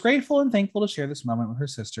 She is grateful and thankful to share this moment with her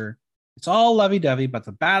sister. It's all lovey-dovey, but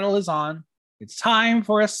the battle is on. It's time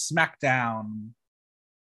for a smackdown.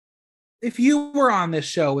 If you were on this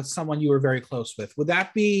show with someone you were very close with, would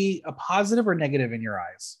that be a positive or negative in your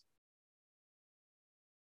eyes?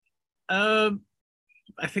 I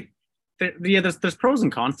think there's pros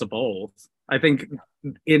and cons to both. I think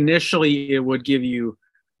initially it would give you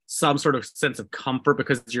some sort of sense of comfort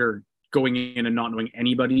because you're going in and not knowing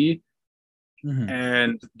anybody. Mm-hmm.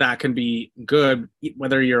 And that can be good,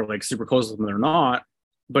 whether you're like super close with them or not,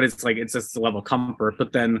 but it's just a level of comfort.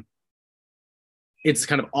 But then it's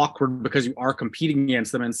kind of awkward because you are competing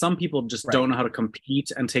against them, and some people just don't know how to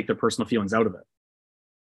compete and take their personal feelings out of it.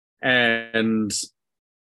 And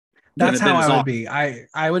that's how I would be.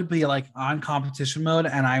 I would be like on competition mode,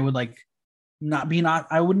 and I would like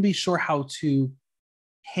I wouldn't be sure how to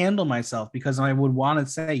handle myself because I would want to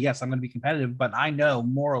say, yes, I'm going to be competitive, but I know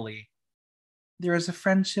morally there is a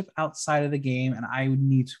friendship outside of the game, and I would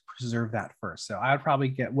need to preserve that first. So I would probably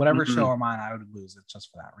get whatever show I'm on, I would lose it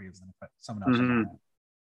just for that reason. But someone else would win it.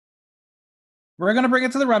 We're going to bring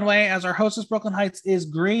it to the runway as our hostess, Brooklyn Heights, is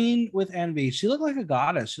green with envy. She looked like a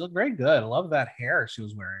goddess. She looked very good. I love that hair she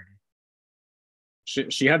was wearing.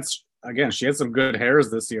 She had some good hairs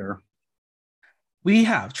this year. We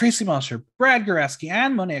have Tracy Melcher, Brad Goreski,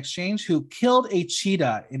 and Monet Exchange, who killed a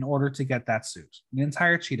cheetah in order to get that suit. An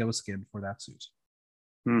entire cheetah was skinned for that suit.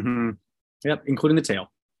 Mm-hmm. Yep, including the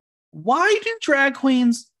tail. Why do drag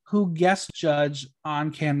queens who guest judge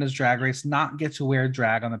on Canada's Drag Race not get to wear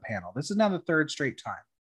drag on the panel? This is now the third straight time.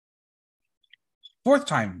 Fourth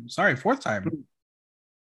time.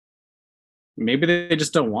 Maybe they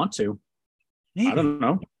just don't want to. Maybe. I don't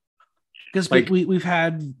know. Because we've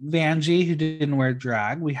had Vanjie, who didn't wear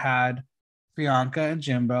drag. We had Priyanka and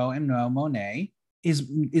Jimbo and no Monet. Is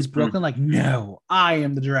Brooklyn like, no, I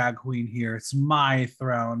am the drag queen here. It's my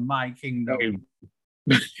throne, my kingdom.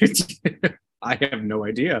 I have no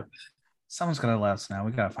idea. Someone's gonna let us know.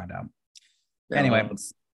 We gotta find out. Yeah, Anyway,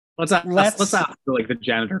 let's ask like the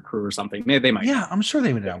janitor crew or something. Maybe they might. Yeah, I'm sure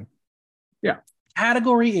they would know. Yeah.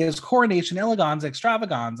 Category is Coronation Elegans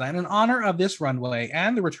Extravaganza, and in honor of this runway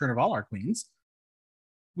and the return of all our queens,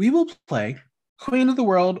 we will play Queen of the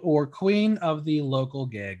World or Queen of the Local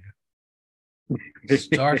Gig.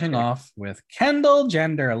 Starting off with Kendall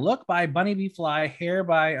Jenner, look by Bunny B. Fly, hair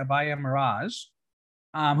by Abaya Mirage,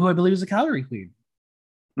 who I believe is a Calgary queen.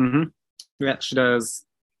 Mm-hmm. Yeah, she does.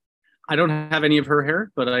 I don't have any of her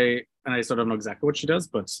hair, but I sort of know exactly what she does,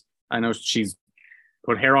 but I know she's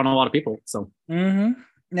put hair on a lot of people. So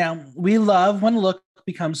now we love when a look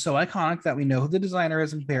becomes so iconic that we know who the designer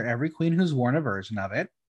is and compare every queen who's worn a version of it.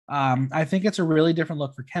 I think it's a really different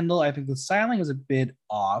look for Kendall. I think the styling is a bit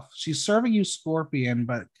off. She's serving you Scorpion,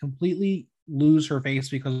 but completely lose her face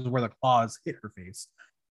because of where the claws hit her face.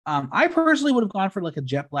 I personally would have gone for like a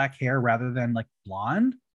jet black hair rather than like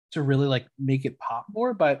blonde to really like make it pop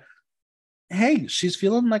more. But hey, she's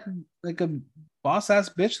feeling like a boss ass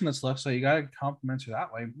bitch in this look, so you gotta compliment her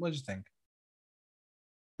that way. What did you think?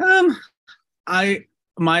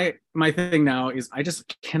 My thing now is I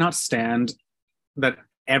just cannot stand that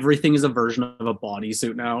everything is a version of a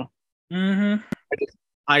bodysuit now.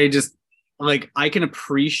 I just like I can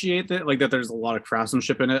appreciate that, like that there's a lot of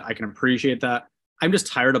craftsmanship in it. I can appreciate that. I'm just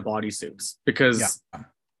tired of bodysuits because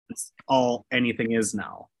it's all anything is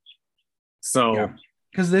now. So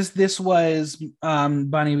because this was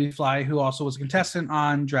Bunny B. Fly, who also was a contestant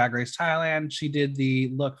on Drag Race Thailand. She did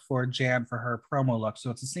the look for Jan for her promo look,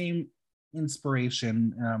 so it's the same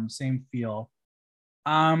inspiration, same feel.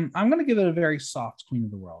 I'm gonna give it a very soft Queen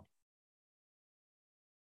of the World.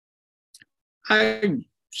 I'm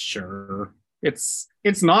sure it's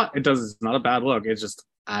not a bad look. It's just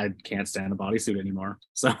I can't stand a bodysuit anymore.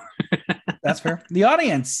 So that's fair. The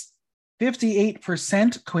audience,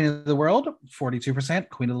 58% Queen of the World, 42%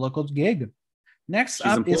 Queen of the Local Gig. Next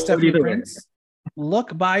up is Stephanie Prince.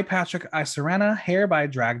 Look by Patrick Iserena, hair by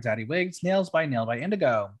Drag Daddy Wigs, nails by Nail by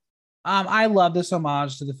Indigo. I love this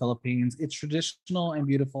homage to the Philippines. It's traditional and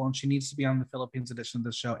beautiful, and she needs to be on the Philippines edition of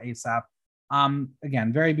the show ASAP.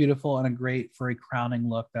 Again, very beautiful and a great for a crowning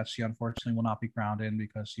look that she unfortunately will not be crowned in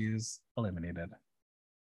because she's eliminated.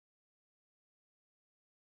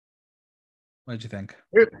 What did you think?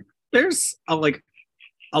 There's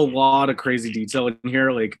a lot of crazy detail in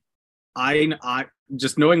here. Like I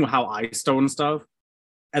just knowing how I sew stuff,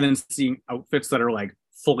 and then seeing outfits that are like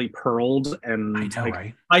fully pearled and I know,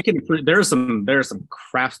 right? I can there's some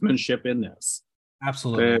craftsmanship in this.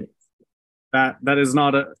 Absolutely. That is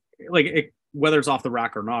not a whether it's off the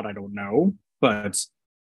rack or not, I don't know, but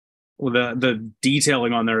the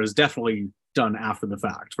detailing on there is definitely done after the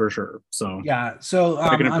fact for sure. So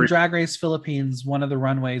on Drag Race Philippines, one of the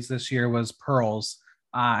runways this year was pearls,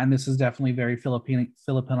 and this is definitely very Filipina.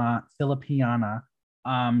 So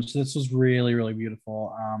this was really, really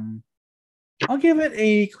beautiful. I'll give it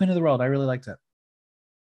a Queen of the World. I really liked it.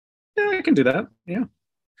 Yeah, I can do that. Yeah.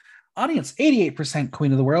 Audience, 88%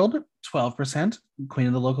 Queen of the World, 12% Queen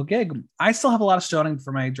of the Local Gig. I still have a lot of stoning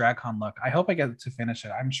for my DragCon look. I hope I get to finish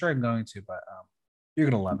it. I'm sure I'm going to, but you're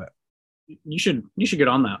gonna love it. You should get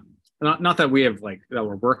on that. Not that we have that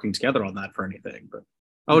we're working together on that for anything, but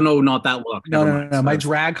not that look. No. My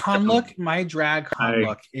DragCon look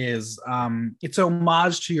is it's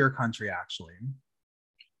homage to your country, actually.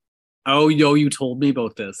 Oh, you told me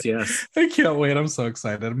about this. Yes. I can't wait. I'm so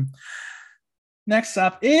excited. Next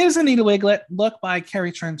up is Anita Wiglet, look by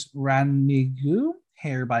Carrie Trent Ranigu,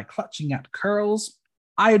 hair by Clutching at Curls.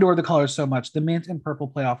 I adore the colors so much. The mint and purple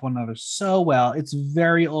play off one another so well. It's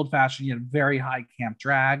very old-fashioned yet very high camp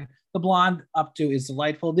drag. The blonde updo is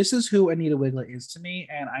delightful. This is who Anita Wiglet is to me,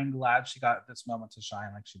 and I'm glad she got this moment to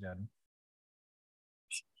shine like she did.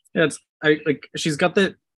 Yeah, she's got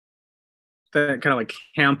that kind of like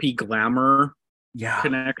campy glamour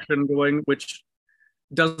connection going, which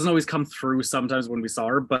doesn't always come through sometimes when we saw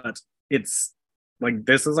her, but it's like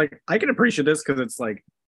this is like I can appreciate this because it's like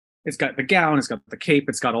it's got the gown, it's got the cape,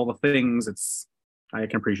 it's got all the things. I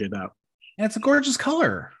can appreciate that. And it's a gorgeous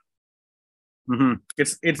color. Mm-hmm.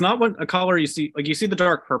 It's not what a color you see, like you see the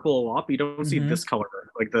dark purple a lot, but you don't see this color,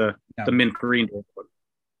 like the mint green.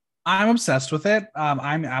 I'm obsessed with it.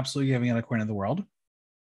 I'm absolutely giving it a Queen of the World.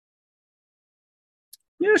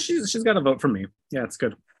 Yeah, she's got a vote from me. Yeah, it's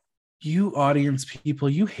good. You audience people,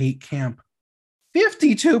 you hate camp.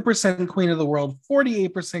 52% Queen of the World,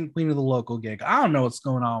 48% Queen of the Local Gig. I don't know what's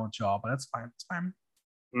going on with y'all, but that's fine. It's fine.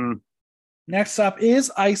 Next up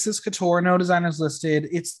is Isis Couture. No designers listed.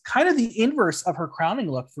 It's kind of the inverse of her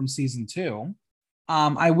crowning look from season 2.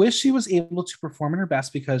 I wish she was able to perform in her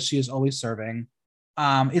best because she is always serving.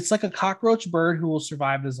 It's like a cockroach bird who will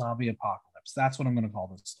survive the zombie apocalypse. That's what I'm going to call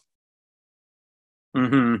this.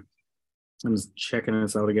 Mm-hmm. I'm just checking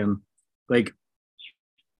this out again. Like,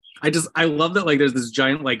 I love that, like, there's this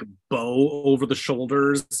giant, like, bow over the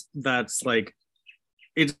shoulders that's, like,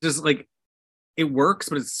 it's just, like, it works,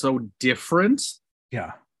 but it's so different.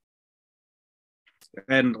 Yeah.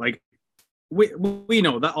 And, like, we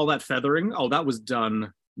know that all that feathering, that was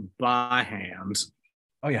done by hand.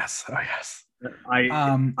 Oh, yes. Oh, yes.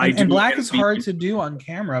 And black is hard to do on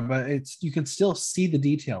camera, but you can still see the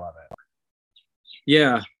detail of it.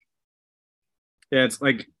 Yeah. Yeah, it's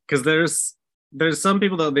like, because there's some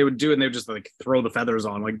people that they would do and they would just like throw the feathers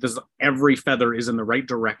on. Like every feather is in the right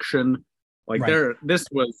direction. Like right. This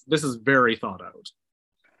is very thought out.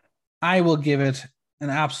 I will give it an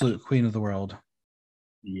absolute queen of the world.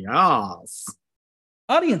 Yes.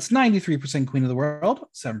 Audience 93% queen of the world,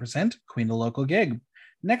 7% queen of the local gig.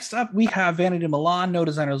 Next up, we have Vanity Milan, no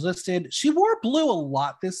designers listed. She wore blue a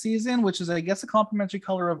lot this season, which is, I guess, a complementary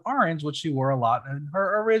color of orange, which she wore a lot in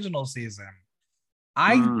her original season.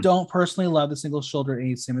 I don't personally love the single shoulder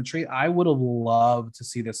asymmetry. I would have loved to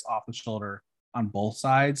see this off the shoulder on both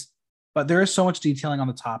sides, but there is so much detailing on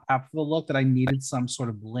the top half of the look that I needed some sort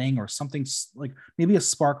of bling or something like maybe a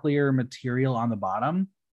sparklier material on the bottom.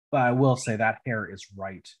 But I will say that hair is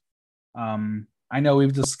right. I know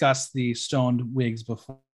we've discussed the stoned wigs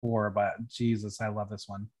before, but Jesus, I love this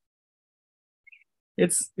one.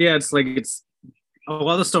 It's a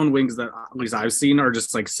lot of the stone wigs that at least I've seen are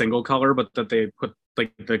just like single color, but that they put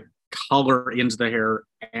like the color into the hair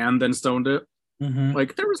and then stoned it. Mm-hmm.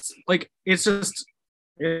 Like there was like it's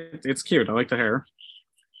cute. I like the hair.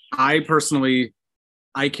 I personally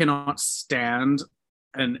cannot stand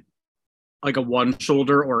like a one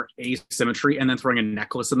shoulder or asymmetry and then throwing a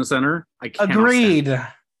necklace in the center. I can't. Agreed.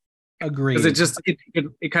 Because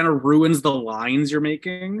it kind of ruins the lines you're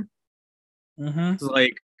making. Mm-hmm. It's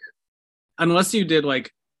like, unless you did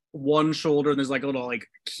like one shoulder and there's like a little like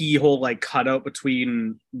keyhole like cutout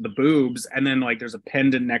between the boobs, and then like there's a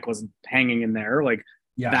pendant necklace hanging in there, like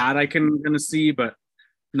that I can kind of see, but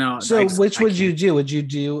no. So which would you do? Would you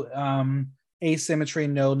do asymmetry,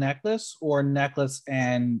 no necklace, or necklace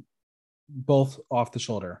and both off the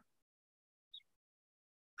shoulder?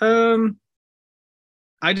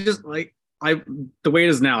 I just like the way it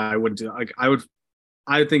is now, I would do like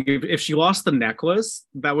I think if she lost the necklace,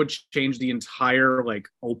 that would change the entire like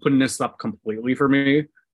openness up completely for me.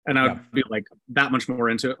 And I would be like that much more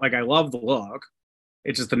into it. Like I love the look.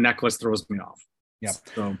 It's just the necklace throws me off. Yep.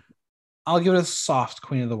 So I'll give it a soft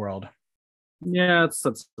queen of the world. Yeah,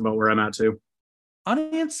 that's about where I'm at too.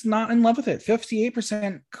 Audience not in love with it.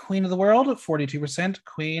 58% queen of the world, 42%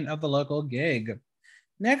 queen of the local gig.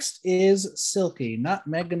 Next is Silky,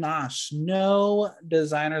 Nutmeg Ganache. No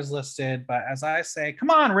designers listed, but as I say,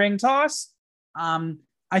 come on, ring toss.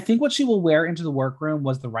 I think what she will wear into the workroom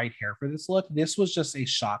was the right hair for this look. This was just a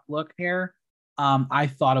shock look hair. I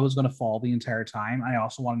thought it was going to fall the entire time. I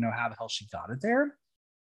also want to know how the hell she got it there.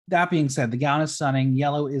 That being said, the gown is stunning.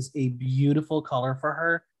 Yellow is a beautiful color for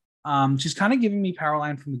her. She's kind of giving me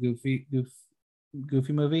Powerline from the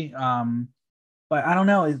Goofy movie. But I don't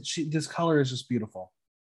know. This color is just beautiful.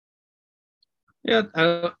 Yeah,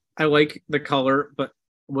 I like the color, but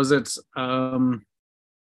was it when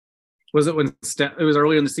it was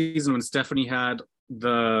early in the season when Stephanie had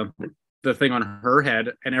the thing on her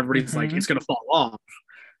head and everybody's like it's gonna fall off?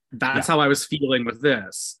 That's how I was feeling with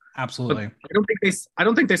this. Absolutely. But I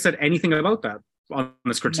don't think they said anything about that on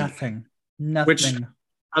this critique. Nothing. Which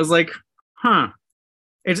I was like,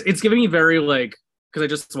 it's giving me very like, because I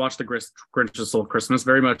just watched the Grinch's Stole Christmas,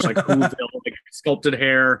 very much like Whoville, like sculpted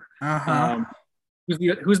hair.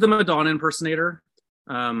 Who's the Madonna impersonator?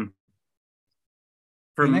 From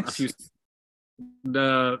Phoenix?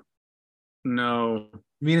 No.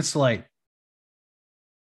 Venus Light.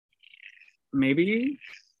 Maybe.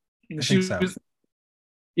 I think so.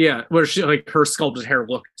 Yeah, where she like her sculpted hair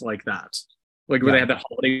looked like that, like where they had that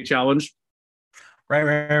holiday challenge.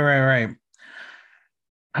 Right.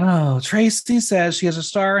 Oh, Tracy says she has a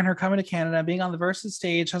star in her coming to Canada. Being on the Versus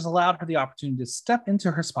stage has allowed her the opportunity to step into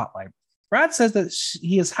her spotlight. Brad says that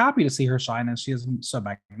he is happy to see her shine as she is so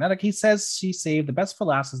magnetic. He says she saved the best for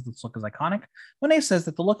last as this look is iconic. Monet says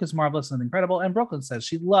that the look is marvelous and incredible. And Brooklyn says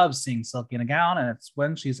she loves seeing Silky in a gown and it's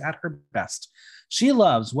when she's at her best. She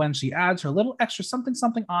loves when she adds her little extra something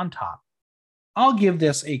on top. I'll give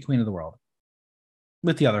this a queen of the world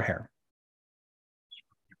with the other hair.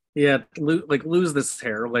 Yeah, lose this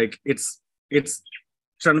hair. Like it's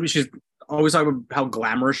trying to be. She's always talking about how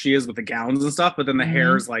glamorous she is with the gowns and stuff, but then the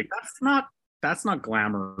hair is like that's not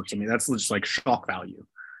glamour to me. That's just like shock value.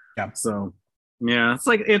 Yeah. So yeah, it's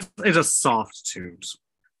like it's a soft toot.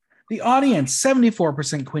 The audience,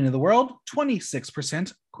 74% Queen of the World,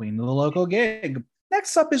 26% Queen of the Local Gig.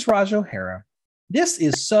 Next up is Raj O'Hara. This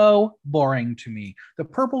is so boring to me. The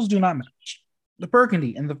purples do not match. The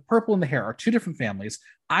burgundy and the purple in the hair are two different families.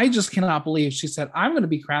 I just cannot believe she said, I'm going to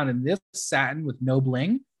be crowned in this satin with no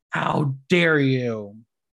bling. How dare you?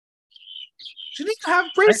 She didn't have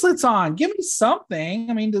bracelets on. Give me something.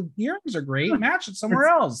 I mean, the earrings are great. Match it somewhere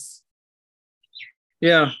else.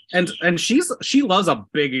 Yeah, and she loves a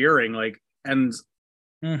big earring, like, and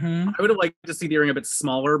I would have liked to see the earring a bit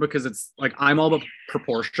smaller because it's like I'm all about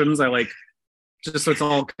proportions. I like just so it's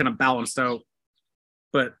all kind of balanced out.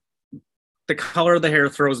 But the color of the hair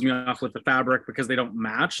throws me off with the fabric because they don't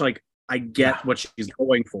match. Like I get what she's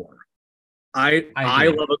going for. I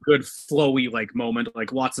love a good flowy like moment,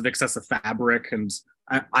 like lots of excessive fabric, and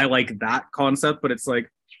I like that concept. But it's like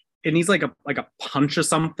it needs like a punch of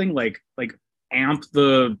something, like amp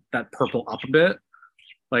that purple up a bit.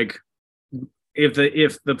 Like if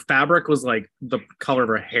the fabric was like the color of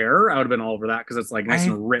her hair, I would have been all over that because it's like nice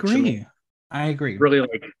and rich. I agree. Really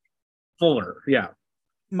like fuller. Yeah.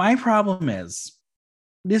 My problem is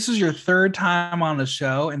this is your third time on the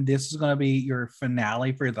show, and this is going to be your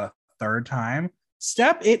finale for the third time.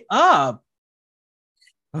 Step it up.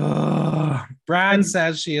 Brad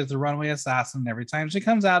says she is the runway assassin. Every time she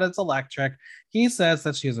comes out, it's electric. He says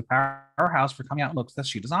that she is a powerhouse for coming out in looks that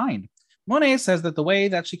she designed. Monet says that the way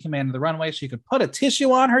that she commanded the runway, she could put a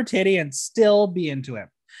tissue on her titty and still be into it.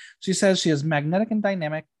 She says she is magnetic and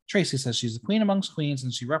dynamic. Tracy says she's the queen amongst queens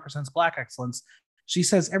and she represents Black excellence. She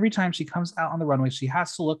says every time she comes out on the runway, she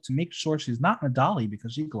has to look to make sure she's not in a dolly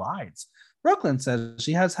because she glides. Brooklyn says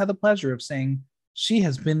she has had the pleasure of saying she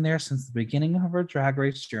has been there since the beginning of her drag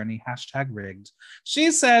race journey, #rigged.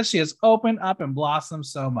 She says she has opened up and blossomed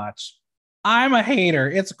so much. I'm a hater.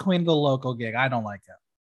 It's a Queen of the Local Gig. I don't like it.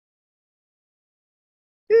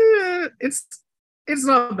 Yeah, it's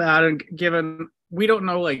not bad. And given we don't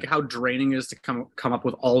know like how draining it is to come up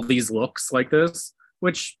with all these looks like this,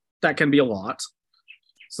 which that can be a lot.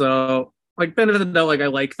 So like benefit of the doubt, like I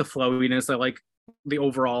like the flowiness. I like the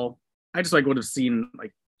overall. I just like would have seen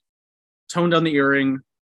like tone down the earring,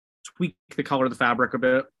 tweak the color of the fabric a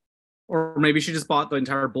bit, or maybe she just bought the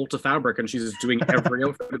entire bolt of fabric and she's just doing every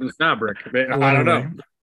outfit in the fabric. I don't know.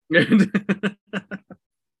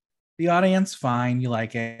 The audience, fine, you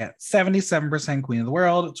like it. 77% Queen of the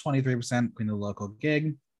World, 23% Queen of the Local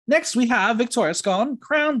Gig. Next, we have Victoria Scone,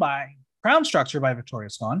 crown structure by Victoria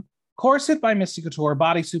Scone, corset by Misty Couture,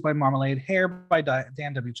 bodysuit by Marmalade, hair by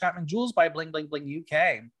Dan W. Chapman, jewels by Bling Bling Bling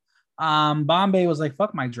UK. Bombay was like,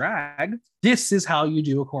 fuck my drag. This is how you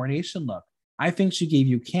do a coronation look. I think she gave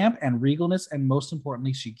you camp and regalness, and most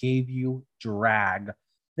importantly, she gave you drag.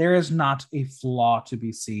 There is not a flaw to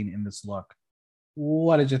be seen in this look.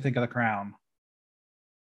 What did you think of the crown?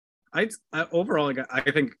 Overall, like,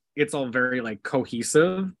 I think it's all very like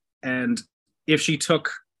cohesive, and if she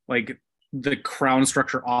took like the crown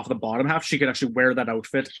structure off the bottom half, she could actually wear that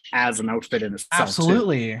outfit as an outfit in itself.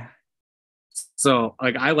 Absolutely. Too. So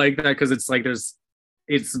like I like that because it's like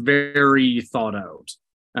it's very thought out.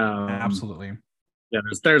 Absolutely. Yeah,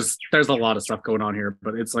 there's a lot of stuff going on here,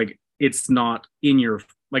 but it's like it's not in your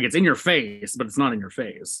like it's in your face, but it's not in your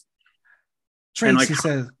face. Tracy like,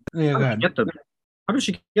 says, "Yeah, go ahead." How did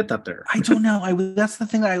she get that there? I don't know. That's the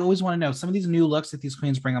thing that I always want to know. Some of these new looks that these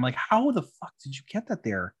queens bring, I'm like, how the fuck did you get that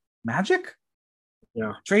there? Magic?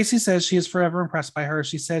 Yeah. Tracy says she is forever impressed by her.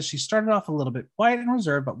 She says she started off a little bit quiet and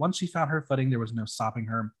reserved, but once she found her footing, there was no stopping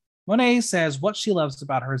her. Monet says what she loves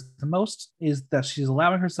about her the most is that she's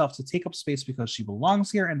allowing herself to take up space because she belongs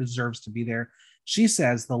here and deserves to be there. She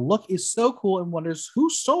says the look is so cool and wonders who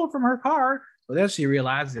stole it from her car, but then she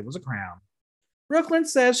realizes it was a crown. Brooklyn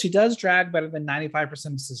says she does drag better than 95%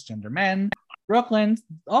 of cisgender men. Brooklyn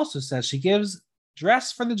also says she gives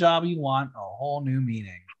dress for the job you want a whole new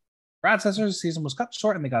meaning. Brad says her season was cut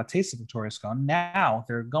short and they got a taste of Victoria Scone. Now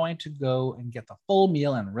they're going to go and get the full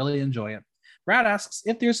meal and really enjoy it. Brad asks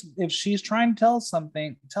if she's trying to tell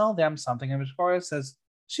them something, and Victoria says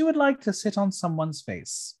she would like to sit on someone's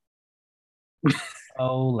face.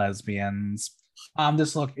 Oh, lesbians.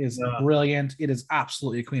 This look is brilliant. It is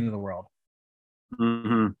absolutely Queen of the World.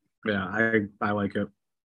 Mm-hmm. Yeah, I like it.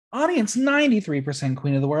 Audience 93%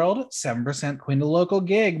 Queen of the World, 7% Queen of the Local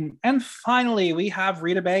Gig. And finally, we have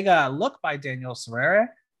Rita Baga, look by Danielle Serrera,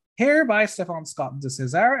 hair by Stefan Scott de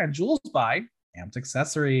Cesar, and jewels by Amped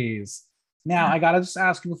Accessories. Now, I gotta just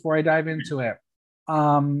ask you before I dive into it.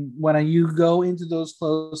 When you go into those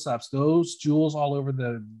close-ups, those jewels all over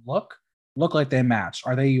the look like they match.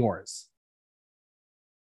 Are they yours?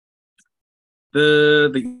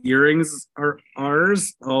 The earrings are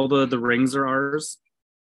ours. All the rings are ours.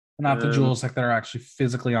 Not the jewels like that are actually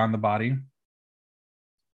physically on the body.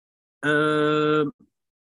 It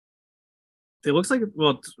looks like,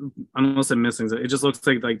 well, unless I'm missing it, it just looks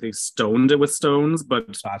like they stoned it with stones,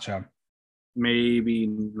 but Gotcha. maybe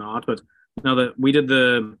not. But now that we did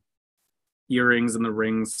the earrings and the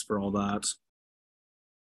rings for all that.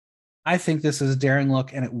 I think this is a daring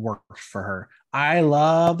look and it worked for her. I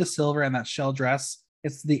love the silver and that shell dress.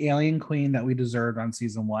 It's the alien queen that we deserved on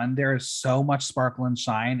season 1. There is so much sparkle and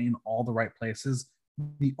shine in all the right places.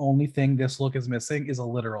 The only thing this look is missing is a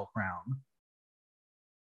literal crown.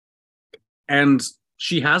 And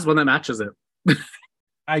she has one that matches it.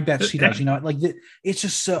 I bet she does. You know, like it's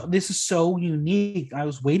just so. This is so unique. I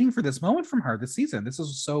was waiting for this moment from her this season. This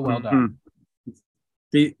is so well done.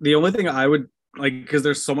 The only thing I would like, because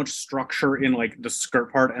there's so much structure in like the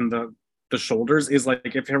skirt part and the shoulders, is like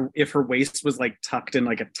if her waist was like tucked in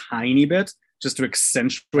like a tiny bit, just to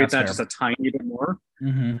accentuate that just a tiny bit more.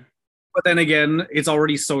 Mm-hmm. But then again, it's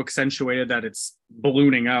already so accentuated that it's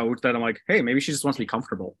ballooning out that I'm like, hey, maybe she just wants to be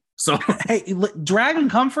comfortable. So hey, dragon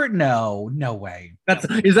comfort? No way.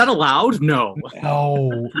 Is that allowed? No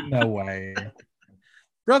way.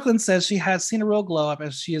 Brooklyn says she has seen a real glow up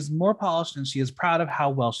as she is more polished and she is proud of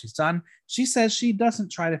how well she's done. She says she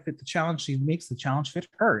doesn't try to fit the challenge. She makes the challenge fit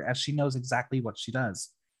her as she knows exactly what she does.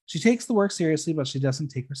 She takes the work seriously, but she doesn't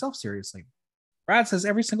take herself seriously. Brad says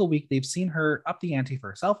every single week they've seen her up the ante for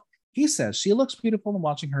herself. He says she looks beautiful and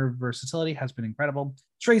watching her versatility has been incredible.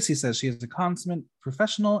 Tracy says she is a consummate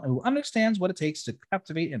professional who understands what it takes to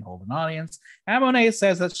captivate and hold an audience. And Monet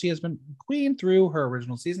says that she has been queen through her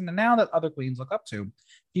original season and now that other queens look up to.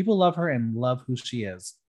 People love her and love who she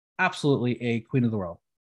is. Absolutely a queen of the world.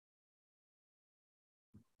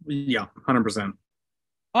 Yeah, 100%.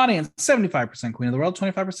 Audience, 75% queen of the world,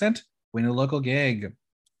 25% queen of the local gig.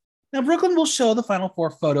 Now, Brooklyn will show the final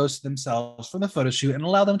 4 photos to themselves from the photo shoot and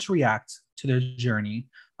allow them to react to their journey.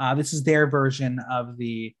 This is their version of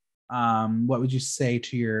the, what would you say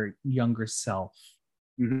to your younger self?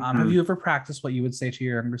 Mm-hmm. Have you ever practiced what you would say to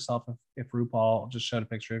your younger self if RuPaul just showed a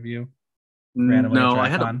picture of you? No, I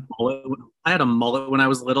had a mullet when I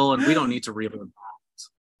was little, and we don't need to relive that.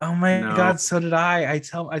 Oh my God, so did I. I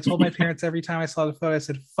told my parents every time I saw the photo, I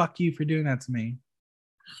said, fuck you for doing that to me.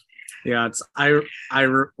 Yeah, I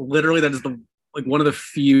literally, that is one of the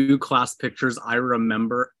few class pictures I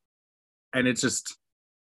remember, and it's just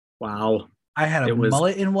wow. I had a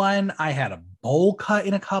mullet in one. I had a bowl cut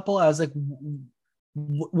in a couple. I was like,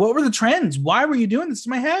 what were the trends? Why were you doing this to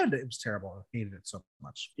my head? It was terrible. I hated it so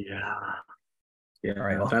much. Yeah. All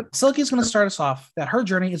right. Well, Silky's going to start us off that her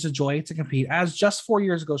journey is a joy to compete. As just 4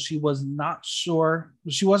 years ago, she was not sure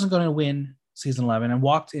she wasn't going to win season 11 and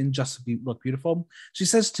walked in just to look beautiful. She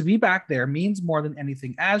says to be back there means more than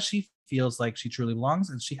anything as she feels like she truly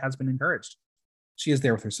belongs and she has been encouraged. She is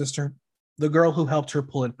there with her sister, the girl who helped her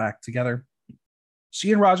pull it back together.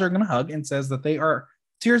 She and Roger are going to hug and says that they are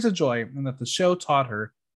tears of joy and that the show taught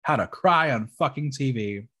her how to cry on fucking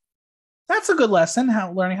TV. That's a good lesson,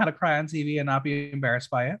 learning how to cry on TV and not be embarrassed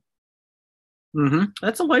by it. Mm-hmm.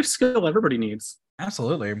 That's a life skill everybody needs.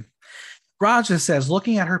 Absolutely. Raja says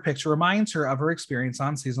looking at her picture reminds her of her experience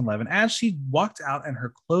on season 11 as she walked out and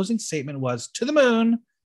her closing statement was to the moon.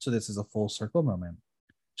 So this is a full circle moment.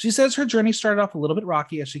 She says her journey started off a little bit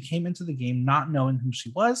rocky as she came into the game not knowing who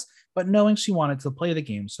she was, but knowing she wanted to play the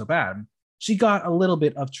game so bad. She got a little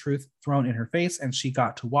bit of truth thrown in her face and she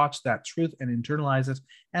got to watch that truth and internalize it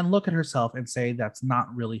and look at herself and say, that's not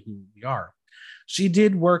really who we are. She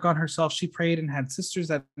did work on herself. She prayed and had sisters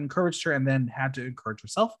that encouraged her and then had to encourage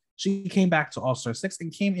herself. She came back to All-Star 6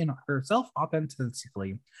 and came in herself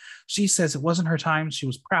authentically. She says it wasn't her time. She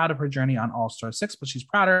was proud of her journey on All-Star 6, but she's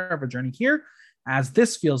prouder of her journey here as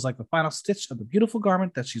this feels like the final stitch of the beautiful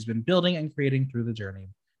garment that she's been building and creating through the journey.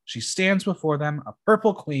 She stands before them, a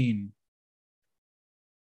purple queen.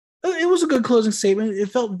 It was a good closing statement.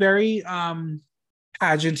 It felt very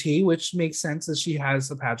pageant-y, which makes sense as she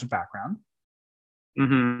has a pageant background.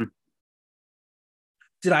 Mm-hmm.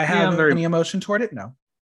 Did I have any emotion toward it? No.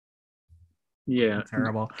 Yeah. I'm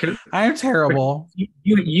terrible. I am terrible.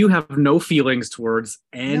 You have no feelings towards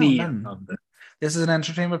any of this. This is an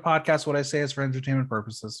entertainment podcast. What I say is for entertainment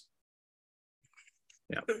purposes.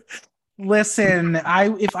 Yeah. Listen,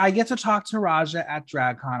 if I get to talk to Raja at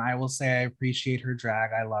DragCon, I will say I appreciate her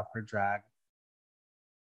drag. I love her drag.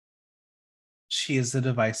 She is a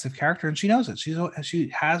divisive character, and she knows it. She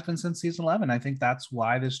has been since season 11. I think that's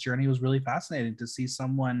why this journey was really fascinating to see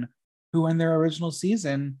someone who, in their original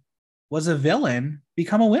season, was a villain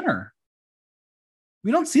become a winner.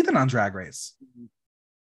 We don't see that on Drag Race.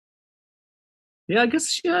 Yeah, I guess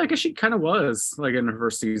she kind of was like in her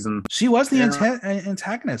first season. She was the Yeah.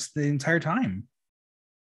 antagonist the entire time.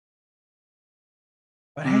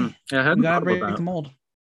 But hey, Yeah, I you hadn't gotta thought about break that. the mold.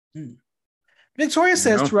 Mm. Victoria You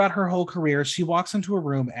says know? throughout her whole career, she walks into a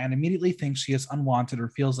room and immediately thinks she is unwanted or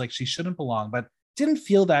feels like she shouldn't belong, but didn't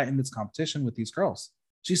feel that in this competition with these girls.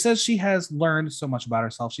 She says she has learned so much about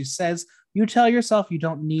herself. She says, you tell yourself you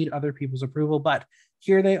don't need other people's approval, but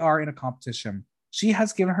here they are in a competition. She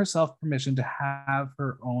has given herself permission to have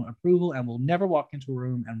her own approval and will never walk into a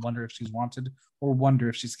room and wonder if she's wanted or wonder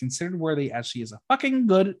if she's considered worthy, as she is a fucking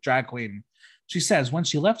good drag queen. She says when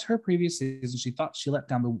she left her previous season, she thought she let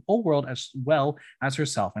down the whole world as well as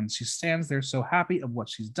herself, and she stands there so happy of what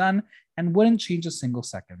she's done and wouldn't change a single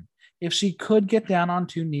second. If she could get down on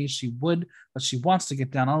two knees, she would, but she wants to get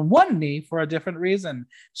down on one knee for a different reason.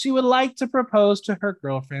 She would like to propose to her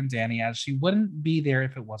girlfriend, Danny, as she wouldn't be there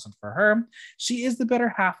if it wasn't for her. She is the better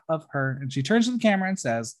half of her, and she turns to the camera and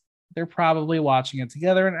says, they're probably watching it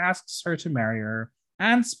together, and asks her to marry her.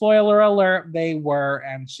 And spoiler alert, they were,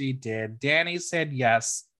 and she did. Danny said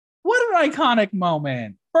yes. What an iconic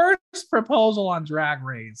moment. First proposal on Drag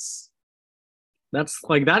Race. That's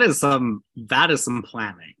like that is some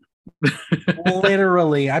planning.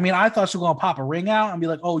 Literally. I mean, I thought she was gonna pop a ring out and be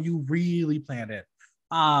like, oh, you really planned it.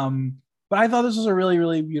 But I thought this was a really,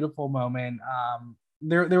 really beautiful moment.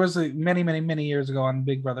 There was many years ago on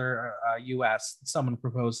Big Brother US, someone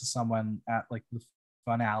proposed to someone at like the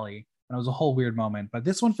finale, and it was a whole weird moment. But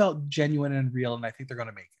this one felt genuine and real, and I think they're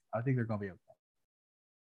gonna make it. I think they're gonna be okay.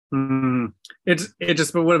 It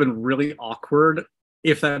just would have been really awkward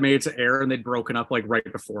if that made it to air and they'd broken up like right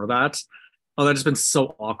before that. Oh, that just been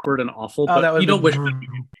so awkward and awful. Oh, that But would you don't wish be.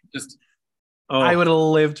 just I oh would have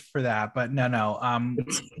lived for that, but no. I'm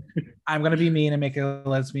gonna be mean and make a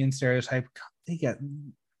lesbian stereotype. They get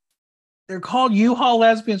they're called U-Haul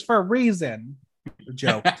lesbians for a reason. A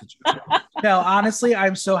joke. No, honestly,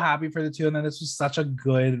 I'm so happy for the two, and then this was such a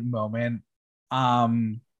good moment.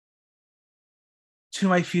 Um, to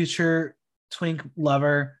my future twink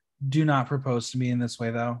lover, do not propose to me in this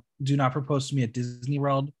way, though. Do not propose to me at Disney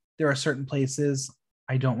World. There are certain places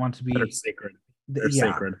I don't want to they're be. sacred. They're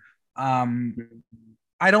Yeah. sacred. Um,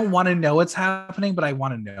 I don't want to know what's happening, but I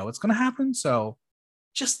want to know what's going to happen. So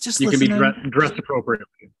just You can be listening. dressed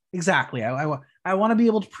appropriately. Exactly. I want to be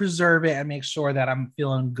able to preserve it and make sure that I'm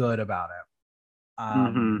feeling good about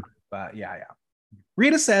it. But yeah.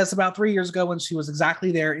 Rita says about 3 years ago when she was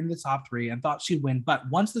exactly there in the top three and thought she'd win, but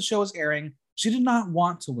once the show was airing, she did not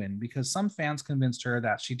want to win because some fans convinced her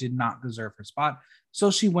that she did not deserve her spot, so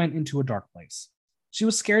she went into a dark place. She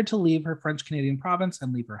was scared to leave her French Canadian province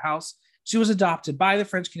and leave her house. She was adopted by the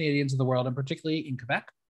French Canadians of the world, and particularly in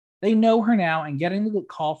Quebec. They know her now, and getting the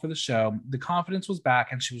call for the show, the confidence was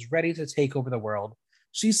back and she was ready to take over the world.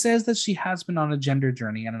 She says that she has been on a gender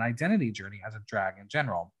journey and an identity journey as a drag in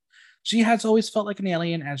general. She has always felt like an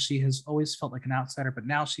alien, as she has always felt like an outsider, but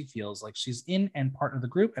now she feels like she's in and part of the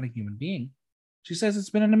group and a human being. She says it's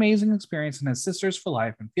been an amazing experience and has sisters for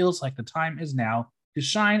life and feels like the time is now to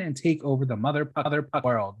shine and take over the mother puck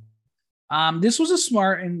world. This was a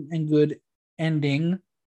smart and good ending,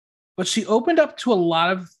 but she opened up to a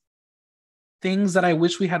lot of things that I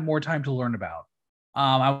wish we had more time to learn about.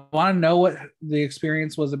 I want to know what the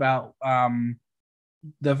experience was about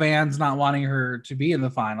the fans not wanting her to be in the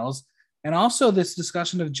finals, and also this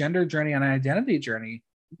discussion of gender journey and identity journey.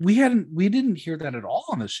 We didn't hear that at all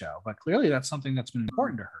on the show, but clearly that's something that's been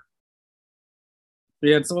important to her.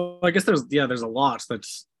 Yeah, so I guess there's a lot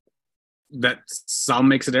that some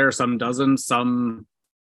makes it air, some doesn't. Some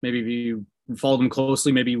maybe if you followed them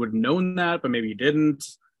closely, maybe you would have known that, but maybe you didn't.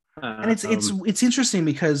 And it's interesting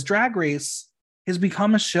because Drag Race has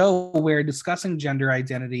become a show where discussing gender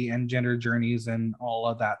identity and gender journeys and all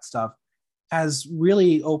of that stuff has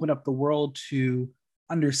really opened up the world to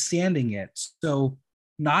understanding it. So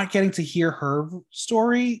not getting to hear her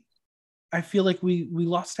story, I feel like we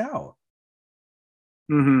lost out.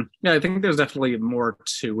 Yeah, I think there's definitely more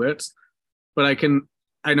to it, but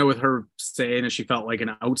I know with her saying that she felt like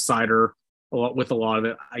an outsider with a lot of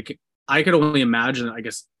it. I could only imagine, I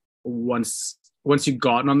guess, once you've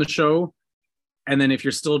gotten on the show, and then if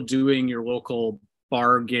you're still doing your local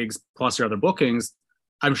bar gigs plus your other bookings,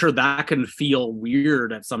 I'm sure that can feel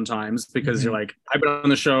weird at sometimes because you're like, I've been on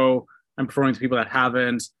the show, I'm performing to people that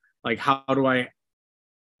haven't. Like, how do I?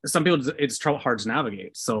 Some people it's hard to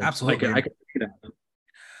navigate. So absolutely, I can see that.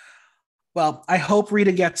 Well, I hope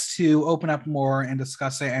Rita gets to open up more and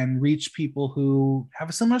discuss it and reach people who have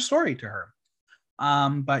a similar story to her.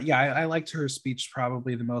 But yeah, I liked her speech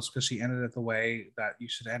probably the most because she ended it the way that you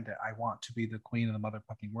should end it. I want to be the queen of the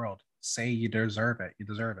motherfucking world. Say you deserve it. You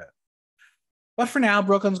deserve it. But for now,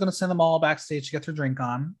 Brooklyn's going to send them all backstage to get their drink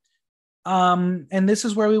on. And this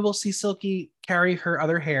is where we will see Silky carry her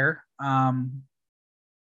other hair.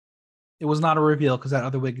 It was not a reveal because that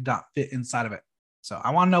other wig did not fit inside of it. So I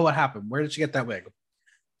want to know what happened. Where did she get that wig?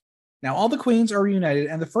 Now all the queens are reunited,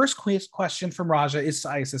 and the first question from Raja is to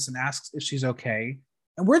Isis and asks if she's okay.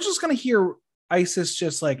 And we're just going to hear Isis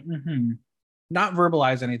just like, not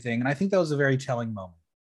verbalize anything. And I think that was a very telling moment.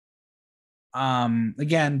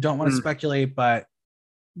 Again, don't want to speculate, but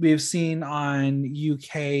we've seen on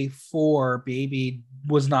UK4, Baby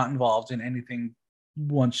was not involved in anything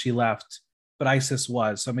once she left, but Isis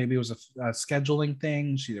was. So maybe it was a scheduling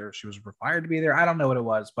thing. She was required to be there. I don't know what it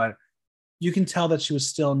was, but you can tell that she was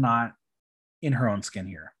still not in her own skin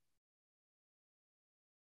here.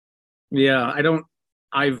 Yeah,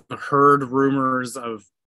 I've heard rumors of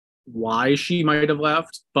why she might have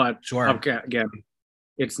left, but sure. Okay, again,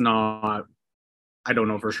 it's not, I don't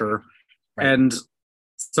know for sure. Right. And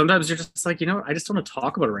sometimes you're just like, I just don't want to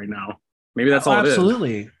talk about it right now. Maybe that's all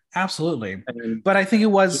absolutely. It is. Absolutely. But I think it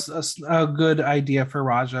was a good idea for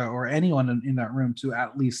Raja or anyone in that room to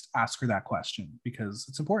at least ask her that question because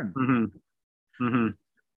it's important. Mm-hmm. Mm-hmm.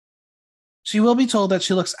 She will be told that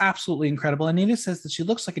she looks absolutely incredible. Anita says that she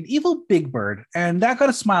looks like an evil Big Bird, and that got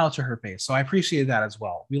a smile to her face. So I appreciated that as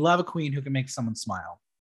well. We love a queen who can make someone smile.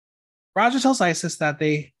 Raja tells Isis that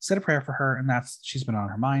they said a prayer for her, and that's she's been on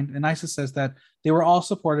her mind. And Isis says that they were all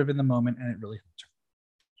supportive in the moment, and it really helped her.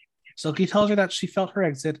 Silky tells her that she felt her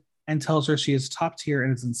exit and tells her she is top tier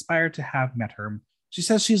and is inspired to have met her. She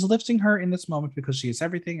says she's lifting her in this moment because she is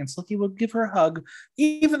everything, and Silky will give her a hug,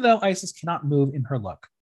 even though Isis cannot move in her look.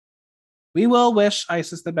 We will wish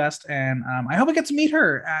Isis the best, and I hope I get to meet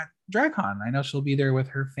her at DragCon. I know she'll be there with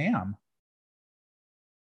her fam.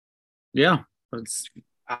 Yeah,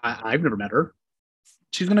 I've never met her.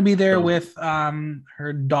 She's going to be there with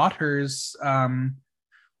her daughters,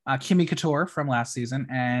 Kimmy Couture from last season,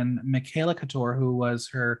 and Michaela Couture, who was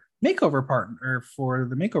her makeover partner for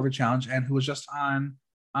the makeover challenge, and who was just on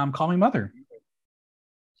Call Me Mother,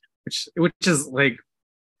 which is like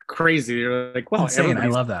crazy. You're like, wow, insane. I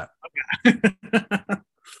love that.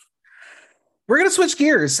 We're gonna switch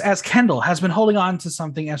gears as Kendall has been holding on to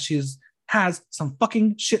something as has some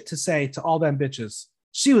fucking shit to say to all them bitches.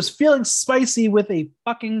 She was feeling spicy with a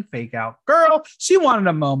fucking fake out. Girl, she wanted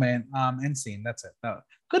a moment. End scene. That's it.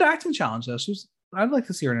 Good acting challenge though. I'd like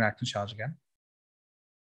to see her in an acting challenge again.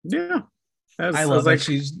 Yeah. I love that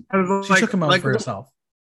she took a moment for herself.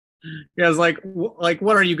 Yeah, I was like,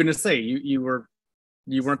 what are you gonna say? You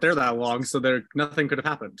weren't there that long, so nothing could have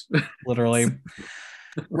happened. Literally.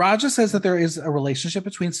 Raja says that there is a relationship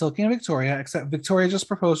between Silky and Victoria, except Victoria just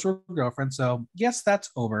proposed to her girlfriend. So yes, that's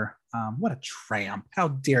over. What a tramp. How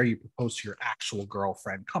dare you propose to your actual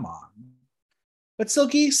girlfriend? Come on. But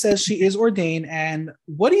Silky says she is ordained. And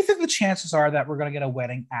what do you think the chances are that we're going to get a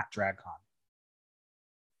wedding at DragCon?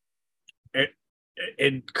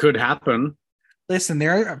 It could happen. Listen,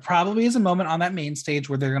 there probably is a moment on that main stage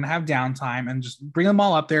where they're going to have downtime and just bring them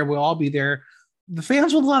all up there. We'll all be there. The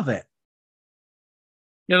fans will love it.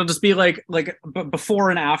 It'll just be like before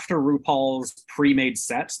and after RuPaul's pre-made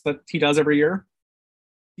sets that he does every year.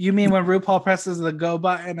 You mean when RuPaul presses the go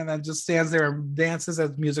button and then just stands there and dances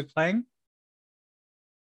as music playing?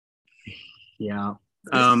 Yeah.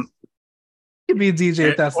 You'd be a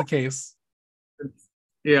DJ if that's the case.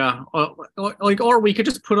 Yeah. Or we could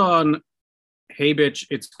just put on Hey Bitch,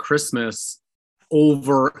 It's Christmas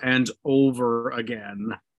over and over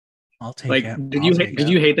again. I'll take it. Did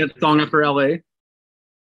you hate that song after LA?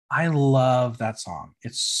 I love that song.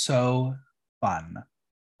 It's so fun.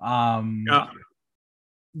 Do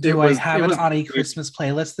I have it on a Christmas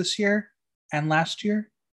playlist this year and last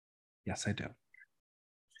year? Yes, I do.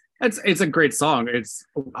 It's a great song.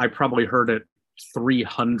 I probably heard it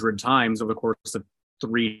 300 times over the course of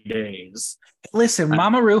 3 days. Listen,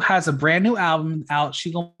 Mama Ru has a brand new album out.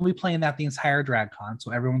 She's gonna be playing that the entire DragCon,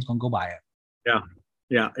 so everyone's gonna go buy it.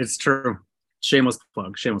 Yeah, it's true. Shameless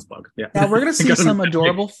plug. Yeah. Now we're gonna see some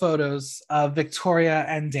adorable photos of Victoria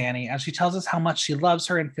and Danny as she tells us how much she loves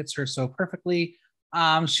her and fits her so perfectly.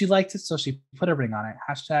 She liked it, so she put a ring on it.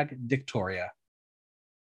 #Victoria.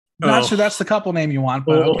 Not sure that's the couple name you want,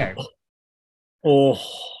 but okay.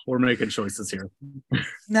 We're making choices here.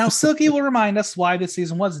 Now, Silky will remind us why this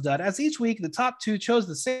season was done, as each week the top two chose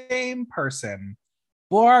the same person.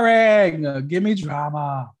 Boring. Give me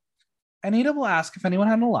drama. Anita will ask if anyone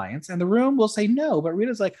had an alliance, and the room will say no, but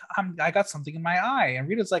Rita's like, I got something in my eye. And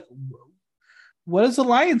Rita's like, what does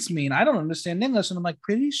alliance mean? I don't understand English. And I'm like,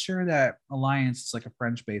 pretty sure that alliance is like a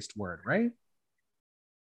French-based word, right?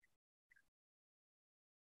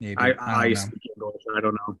 Maybe. I speak English. I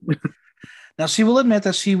don't know. Now, she will admit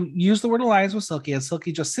that she used the word alliance with Silky, and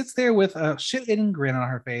Silky just sits there with a shit-eating grin on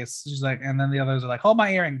her face. She's like, and then the others are like, hold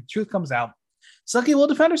my earring. The truth comes out. Silky will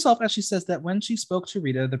defend herself as she says that when she spoke to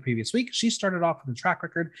Rita the previous week, she started off with a track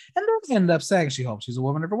record and then ended up saying she hopes she's a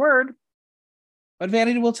woman of her word. But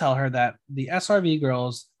Vanity will tell her that the SRV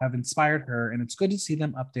girls have inspired her, and it's good to see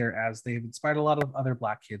them up there as they've inspired a lot of other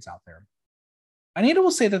Black kids out there. Anita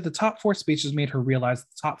will say that the top 4 speeches made her realize the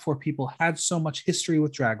top 4 people had so much history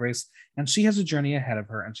with Drag Race, and she has a journey ahead of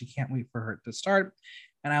her, and she can't wait for her to start.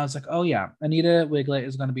 And I was like, oh yeah, Anita Wiglet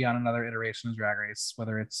is going to be on another iteration of Drag Race,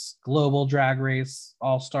 whether it's Global Drag Race,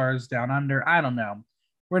 All Stars, Down Under, I don't know.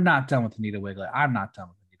 We're not done with Anita Wiglet. I'm not done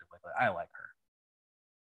with Anita Wiglet. I like her.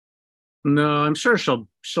 No, I'm sure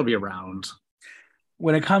she'll be around.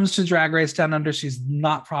 When it comes to Drag Race Down Under, she's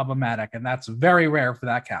not problematic, and that's very rare for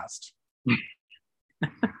that cast.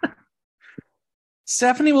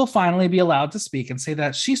 Stephanie will finally be allowed to speak and say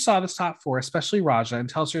that she saw this top 4, especially Raja, and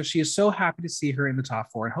tells her she is so happy to see her in the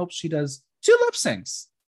top 4 and hopes she does 2 lip syncs.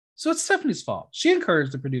 So it's Stephanie's fault. She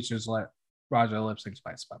encouraged the producers to let Raja lip sync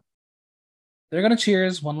Spice Up. They're going to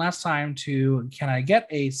cheers one last time to Can I Get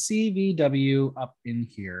a CVW Up in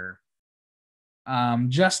Here?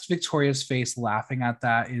 Just Victoria's face laughing at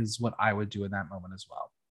that is what I would do in that moment as well.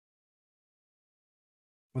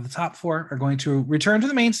 Where the top 4 are going to return to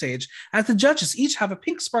the main stage as the judges each have a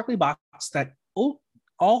pink sparkly box that all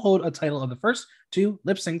hold a title of the first 2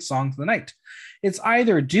 lip sync songs of the night. It's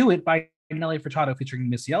either Do It by Nelly Furtado featuring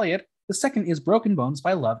Missy Elliott. The second is Broken Bones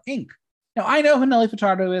by Love Inc. Now, I know who Nelly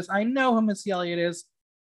Furtado is. I know who Missy Elliott is.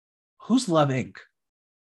 Who's Love Inc?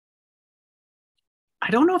 I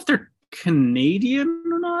don't know if they're Canadian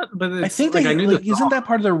or not, but I think like, isn't that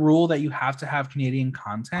part of the rule that you have to have Canadian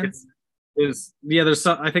content? I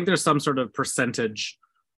think there's some sort of percentage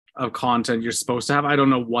of content you're supposed to have. I don't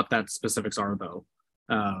know what that specifics are though.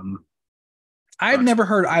 I've never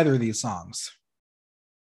heard either of these songs.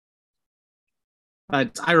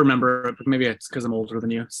 I remember it, but maybe it's because I'm older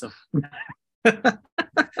than you. So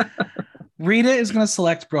Rita is going to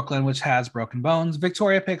select Brooklyn, which has Broken Bones.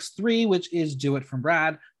 Victoria picks 3, which is Do It from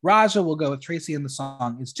Brad. Raja will go with Tracy, and the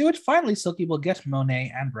song is Do It. Finally, Silky will get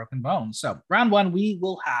Monet and Broken Bones. So round 1, we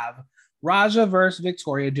will have Raja versus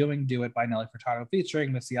Victoria doing Do It by Nelly Furtado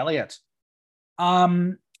featuring Missy Elliott. I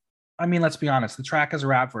mean, let's be honest. The track is a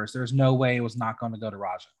rap verse. There's no way it was not going to go to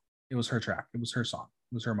Raja. It was her track. It was her song.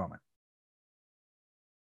 It was her moment.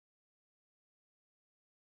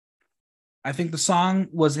 I think the song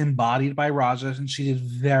was embodied by Raja, and she did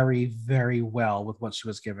very, very well with what she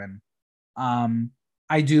was given.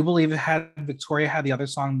 I do believe had Victoria had the other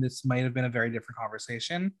song, this might have been a very different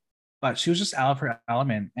conversation. But she was just out of her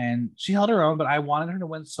element, and she held her own. But I wanted her to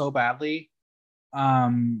win so badly. But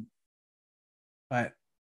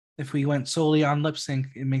if we went solely on lip sync,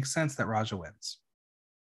 it makes sense that Raja wins.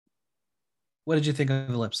 What did you think of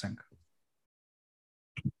the lip sync?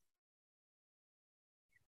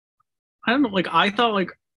 I don't know. Like I thought,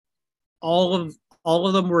 like all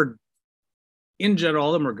of them were, in general,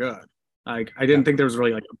 all of them were good. Like I didn't think there was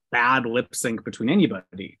really like a bad lip sync between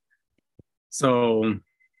anybody. So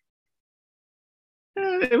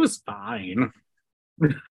it was fine.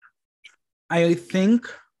 I think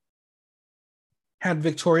had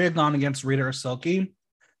Victoria gone against Rita or Silky,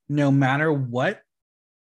 no matter what,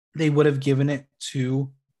 they would have given it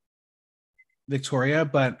to Victoria.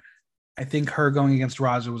 But I think her going against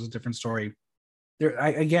Raja was a different story.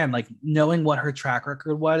 Again, like knowing what her track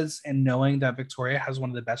record was and knowing that Victoria has one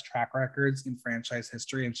of the best track records in franchise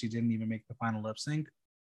history and she didn't even make the final lip sync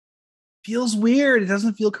feels weird. It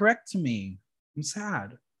doesn't feel correct to me. I'm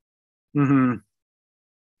sad. Mm-hmm.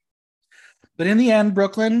 But in the end,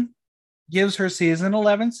 Brooklyn gives her season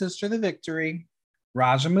 11 sister the victory.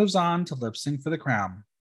 Raja moves on to lip sync for the crown.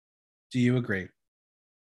 Do you agree?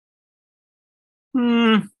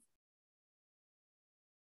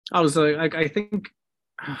 I was like, I think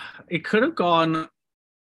it could have gone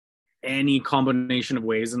any combination of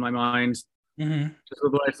ways in my mind. Mm-hmm. Just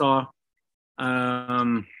with what I saw.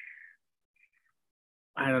 I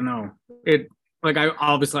don't know.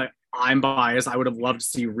 I'm biased. I would have loved to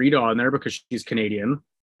see Rita on there because she's Canadian,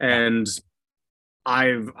 and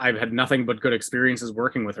I've had nothing but good experiences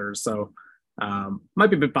working with her. So might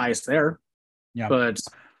be a bit biased there. Yeah. But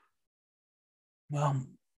well,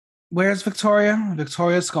 where's Victoria?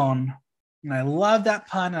 Victoria's gone. And I love that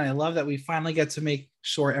pun, and I love that we finally get to make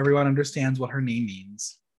sure everyone understands what her name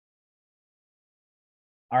means.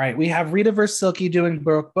 All right, we have Rita versus Silky doing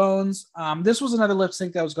Broke Bones. This was another lip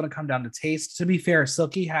sync that was going to come down to taste. To be fair,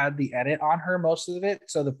 Silky had the edit on her most of it,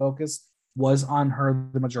 so the focus was on her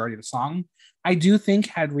the majority of the song. I do think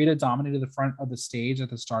had Rita dominated the front of the stage at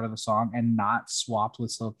the start of the song and not swapped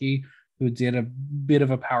with Silky, who did a bit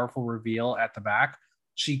of a powerful reveal at the back,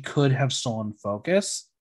 she could have stolen focus.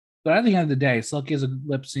 But at the end of the day, Silky is a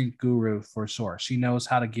lip sync guru for sure. She knows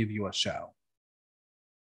how to give you a show.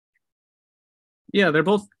 Yeah, they're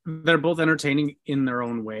both entertaining in their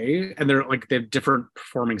own way, and they have different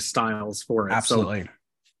performing styles for it. Absolutely.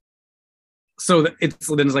 So it's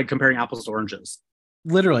like comparing apples to oranges.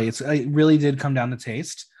 Literally, it really did come down to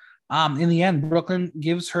taste. In the end, Brooklyn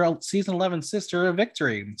gives her season 11 sister a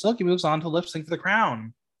victory. Silky moves on to lip sync for the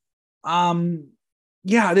crown.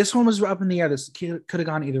 Yeah, this one was up in the air. This could have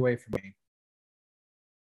gone either way for me.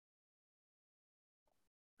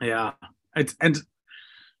 Yeah, and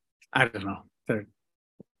I don't know.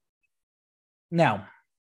 Now,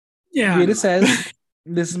 yeah, Rita says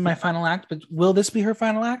this is my final act, but will this be her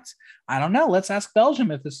final act? I don't know. Let's ask Belgium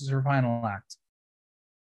if this is her final act.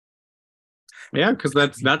 Yeah, because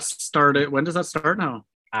that's started. When does that start now?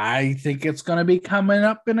 I think it's going to be coming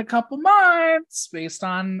up in a couple months based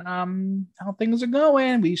on how things are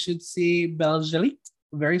going. We should see Belgium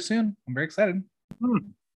very soon. I'm very excited.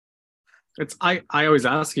 It's I always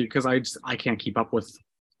ask you because I can't keep up with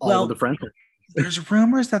all of the franchises. There's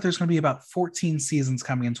rumors that there's going to be about 14 seasons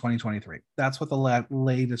coming in 2023. That's what the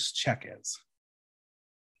latest check is.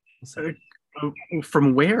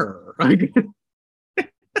 From where?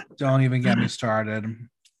 Don't even get me started,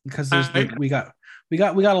 because we got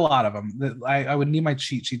a lot of them. I would need my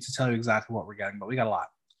cheat sheet to tell you exactly what we're getting, but we got a lot.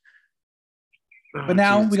 But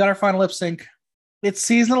now we got our final lip sync. It's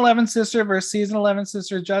season 11 sister versus season 11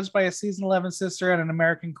 sister, judged by a season 11 sister and an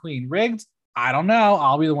American queen. Rigged? I don't know.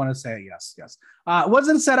 I'll be the one to say yes.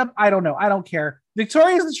 Wasn't set up? I don't know. I don't care.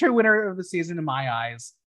 Victoria is the true winner of the season in my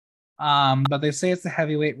eyes. But they say it's the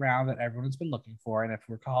heavyweight round that everyone's been looking for. And if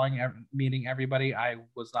we're meeting everybody, I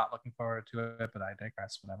was not looking forward to it, but I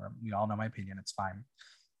digress. Whatever. You all know my opinion. It's fine.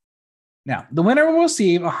 Now, the winner will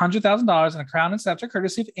receive $100,000 in a crown and scepter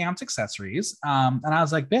courtesy of Amped Accessories. And I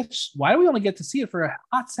was like, bitch, why do we only get to see it for a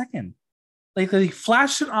hot second? Like, they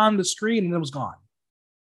flashed it on the screen and it was gone.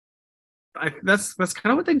 That's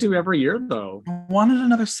kind of what they do every year, though. I wanted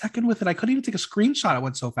another second with it. I couldn't even take a screenshot. It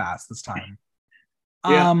went so fast this time.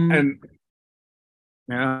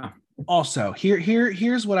 Also,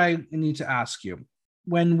 here's what I need to ask you.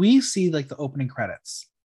 When we see like the opening credits,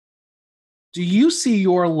 do you see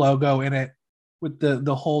your logo in it with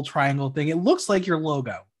the whole triangle thing? It looks like your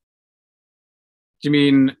logo. You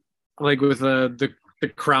mean like with the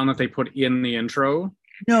crown that they put in the intro?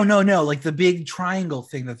 No. Like the big triangle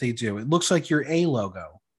thing that they do. It looks like your A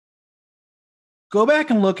logo. Go back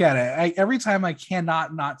and look at it. Every time I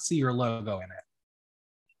cannot not see your logo in it.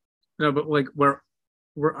 No, but like where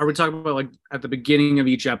are we talking about? Like at the beginning of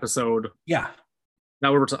each episode? Yeah.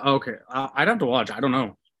 Now we're okay. I'd have to watch. I don't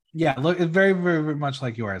know. Yeah, look, it's very, very, very much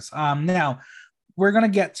like yours. Now we're gonna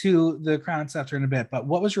get to the crown and scepter in a bit, but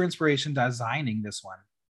what was your inspiration designing this one?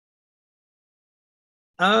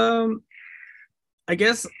 I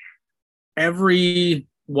guess every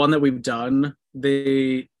one that we've done,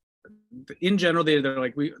 in general, they're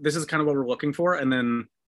like, this is kind of what we're looking for, and then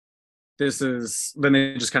then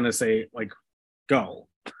they just kind of say like, go.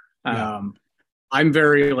 Yeah. I'm a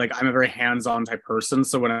very hands-on type person,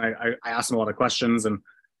 so when I ask them a lot of questions,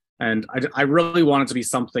 and I really want it to be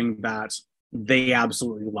something that they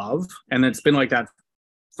absolutely love, and it's been like that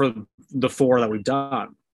for the 4 that we've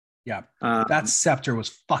done. Yeah, that scepter was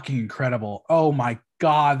fucking incredible. Oh my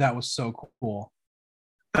god, that was so cool.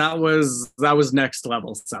 That was next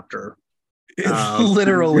level scepter.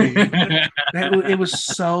 Literally, it was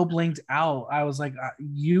so blinked out. I was like,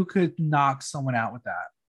 you could knock someone out with that.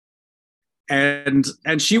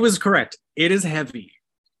 And she was correct. It is heavy.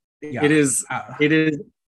 Yeah. It is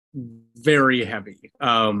very heavy.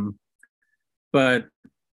 But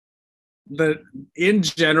in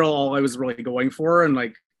general, all I was really going for, and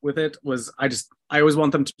like with it, was I always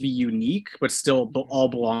want them to be unique, but still all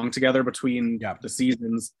belong together between the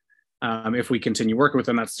seasons. If we continue working with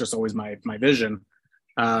them, that's just always my vision.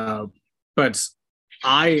 But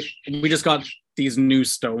we just got these new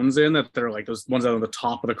stones in that they're like those ones on the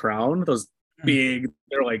top of the crown, those big,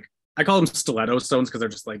 they're like, I call them stiletto stones because they're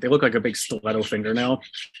just like, they look like a big stiletto fingernail.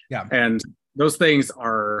 Yeah. And those things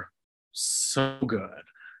are so good.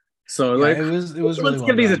 So like, it was really let's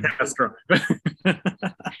give these a test drive.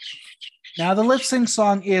 Now, the lip sync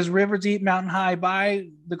song is River Deep, Mountain High by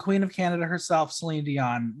the Queen of Canada herself, Celine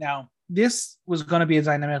Dion. Now, this was going to be a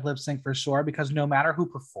dynamic lip sync for sure, because no matter who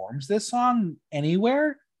performs this song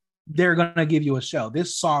anywhere, they're going to give you a show.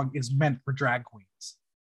 This song is meant for drag queens.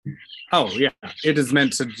 Oh yeah, it is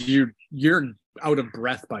meant to you're out of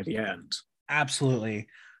breath by the end. Absolutely.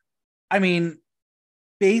 I mean,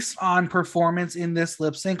 based on performance in this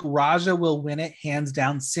lip sync, Raja will win it hands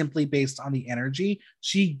down simply based on the energy.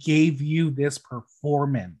 She gave you this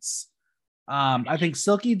performance. I think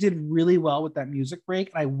Silky did really well with that music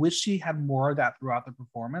break. And I wish she had more of that throughout the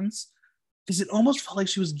performance because it almost felt like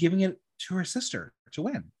she was giving it to her sister to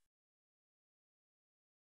win.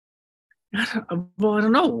 Well, I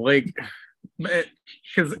don't know, like,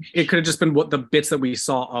 because it could have just been what the bits that we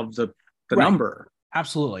saw of the right. Number.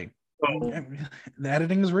 Absolutely. Oh. The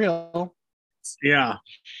editing is real. Yeah,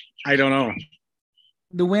 I don't know.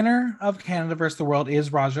 The winner of Canada versus the World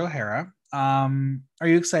is Raja O'Hara. Are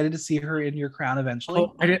you excited to see her in your crown eventually?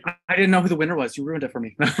 Oh, I didn't know who the winner was. You ruined it for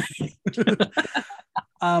me.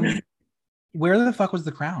 Where the fuck was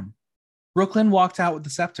the crown? Brooklyn walked out with the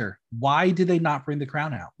scepter. Why did they not bring the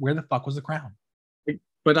crown out? Where the fuck was the crown?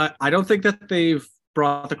 But I don't think that they've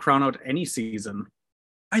brought the crown out any season.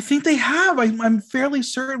 I think they have. I'm fairly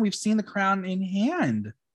certain we've seen the crown in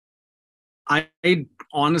hand.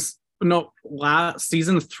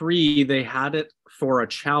 Season 3 they had it for a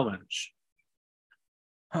challenge.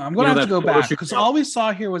 I'm gonna have to go back because all we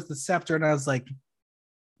saw here was the scepter, and I was like,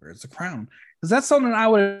 "Where's the crown?" Because that's something I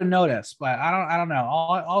would have noticed, but I don't know.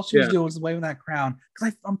 All she was doing was waving that crown.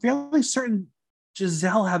 Because I'm fairly certain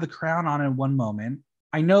Giselle had the crown on in one moment.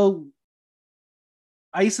 I know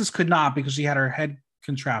Isis could not because she had her head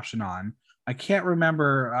contraption on. I can't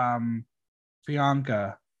remember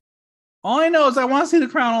Priyanka. All I know is I want to see the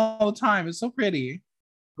crown all the time. It's so pretty.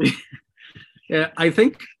 Yeah, I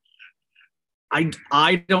think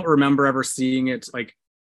I don't remember ever seeing it. Like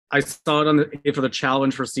I saw it for the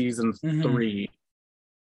challenge for season 3,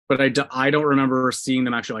 but I don't remember seeing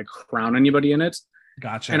them actually like crown anybody in it.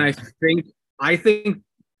 Gotcha. And I think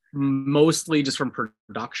mostly just from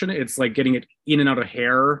production, it's like getting it in and out of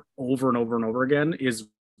hair over and over and over again is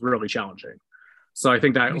really challenging. So I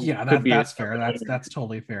think that's fair. That's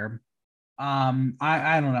totally fair. I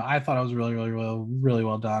don't know. I thought it was really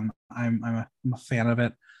well done. I'm a fan of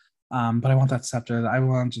it. But I want that scepter. I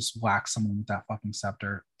want to just whack someone with that fucking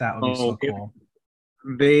scepter. That would be so cool.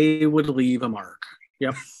 They would leave a mark.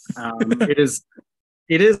 Yep. It is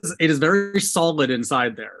very solid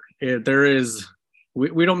inside there. There is.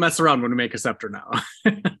 We don't mess around when we make a scepter now.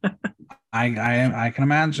 I can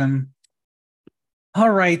imagine. All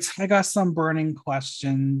right, I got some burning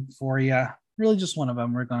question for you. Really, just one of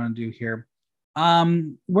them we're going to do here.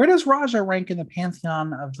 Where does Raja rank in the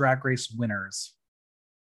pantheon of Drag Race winners?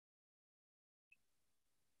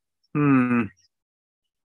 I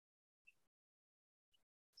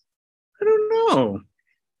don't know.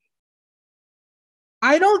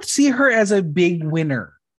 I don't see her as a big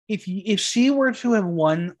winner. If she were to have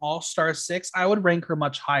won All-Star 6, I would rank her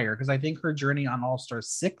much higher because I think her journey on All-Star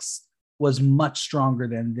 6 was much stronger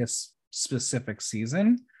than this specific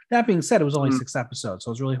season. That being said, it was only 6 episodes,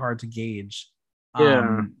 so it's really hard to gauge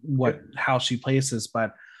how she places.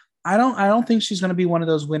 But I don't think she's going to be one of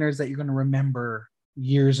those winners that you're going to remember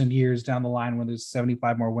years and years down the line when there's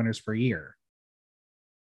 75 more winners per year.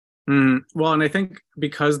 Well, and I think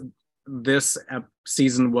because this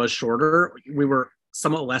season was shorter, we were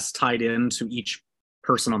somewhat less tied into each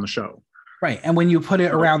person on the show. Right. And when you put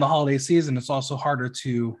it around the holiday season, it's also harder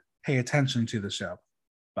to pay attention to the show.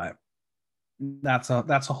 But that's a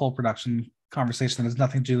whole production conversation that has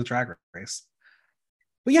nothing to do with Drag Race.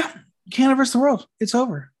 But yeah, Canada versus the World. It's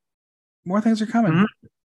over. More things are coming.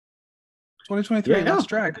 2023. Yeah.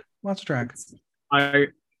 Lots of drag.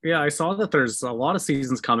 I saw that there's a lot of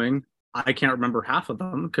seasons coming. I can't remember half of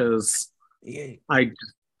them because I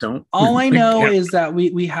don't. All I know is that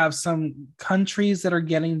we have some countries that are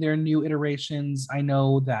getting their new iterations. I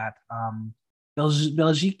know that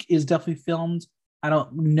Belgique is definitely filmed. I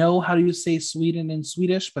don't know how to say Sweden in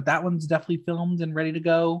Swedish, but that one's definitely filmed and ready to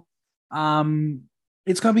go.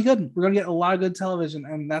 It's gonna be good. We're gonna get a lot of good television,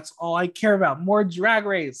 and that's all I care about. More Drag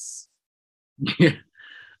Race. Yeah,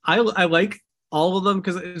 I like all of them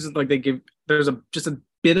because it's like there's just a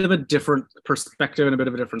bit of a different perspective and a bit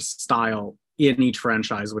of a different style in each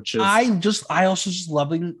franchise, which is I also just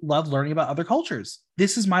love learning about other cultures.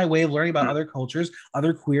 This is my way of learning about other cultures,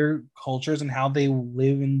 other queer cultures, and how they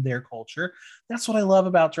live in their culture. That's what I love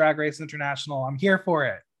about Drag Race International. I'm here for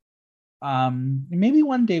it. Maybe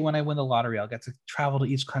one day when I win the lottery, I'll get to travel to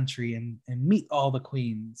each country and meet all the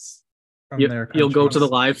queens from their countries. You'll go to the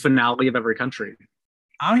live finale of every country.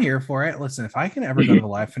 I'm here for it. Listen, if I can ever go to the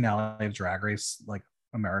live finale of Drag Race, like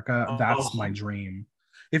America, that's my dream.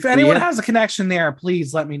 If anyone has a connection there,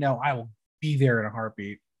 please let me know. I will be there in a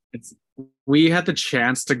heartbeat. We had the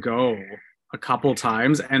chance to go a couple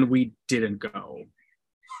times, and we didn't go.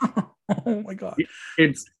 Oh my god!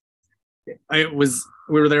 We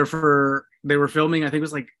were there for, they were filming. I think it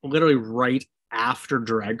was like literally right after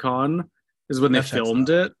DragCon is when they filmed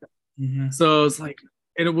it. Mm-hmm. So it's like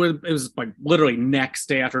it was like literally next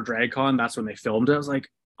day after DragCon. That's when they filmed it. I was like,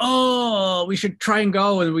 oh, we should try and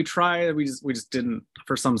go, and we tried. We just didn't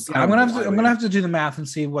for some. Yeah, I'm gonna have to do the math and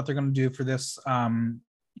see what they're gonna do for this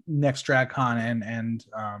next DragCon and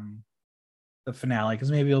the finale,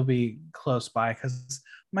 because maybe it'll be close by, because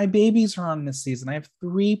my babies are on this season. I have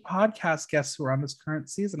 3 podcast guests who are on this current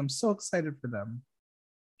season. I'm so excited for them.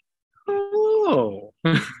 Oh,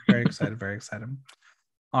 very excited, very excited.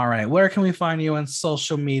 All right, where can we find you on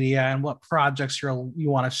social media, and what projects you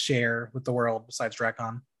want to share with the world besides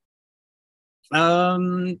DragCon?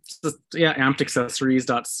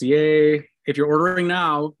 ampedaccessories.ca. If you're ordering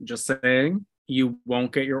now, just saying, you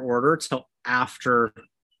won't get your order till after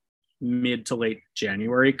mid to late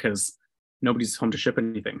January, because nobody's home to ship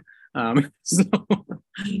anything. But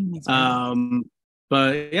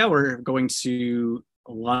yeah, we're going to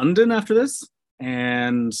London after this,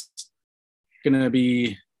 and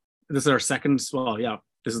this is our second, this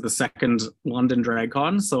is the second London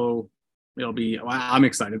DragCon, so I'm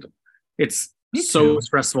excited. It's so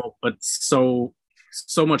stressful, but so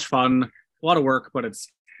much fun. A lot of work, but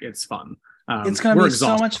it's fun. It's going to be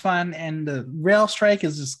exhausted. So much fun, and the rail strike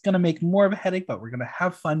is just going to make more of a headache, but we're going to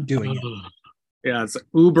have fun doing it. Yeah, it's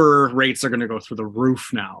Uber rates are going to go through the roof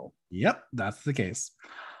now. Yep, that's the case.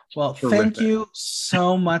 Well, thank you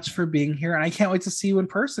so much for being here, and I can't wait to see you in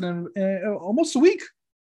person in almost a week.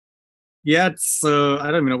 Yeah, it's I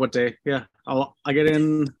don't even know what day. Yeah, I get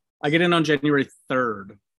in on January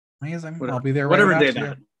 3rd. Amazing. I'll be there. Whatever day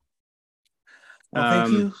that. Well,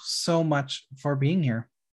 thank you so much for being here.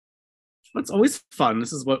 It's always fun.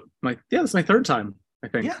 This is my 3rd time, I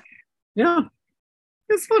think. Yeah,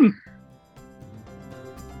 it's fun.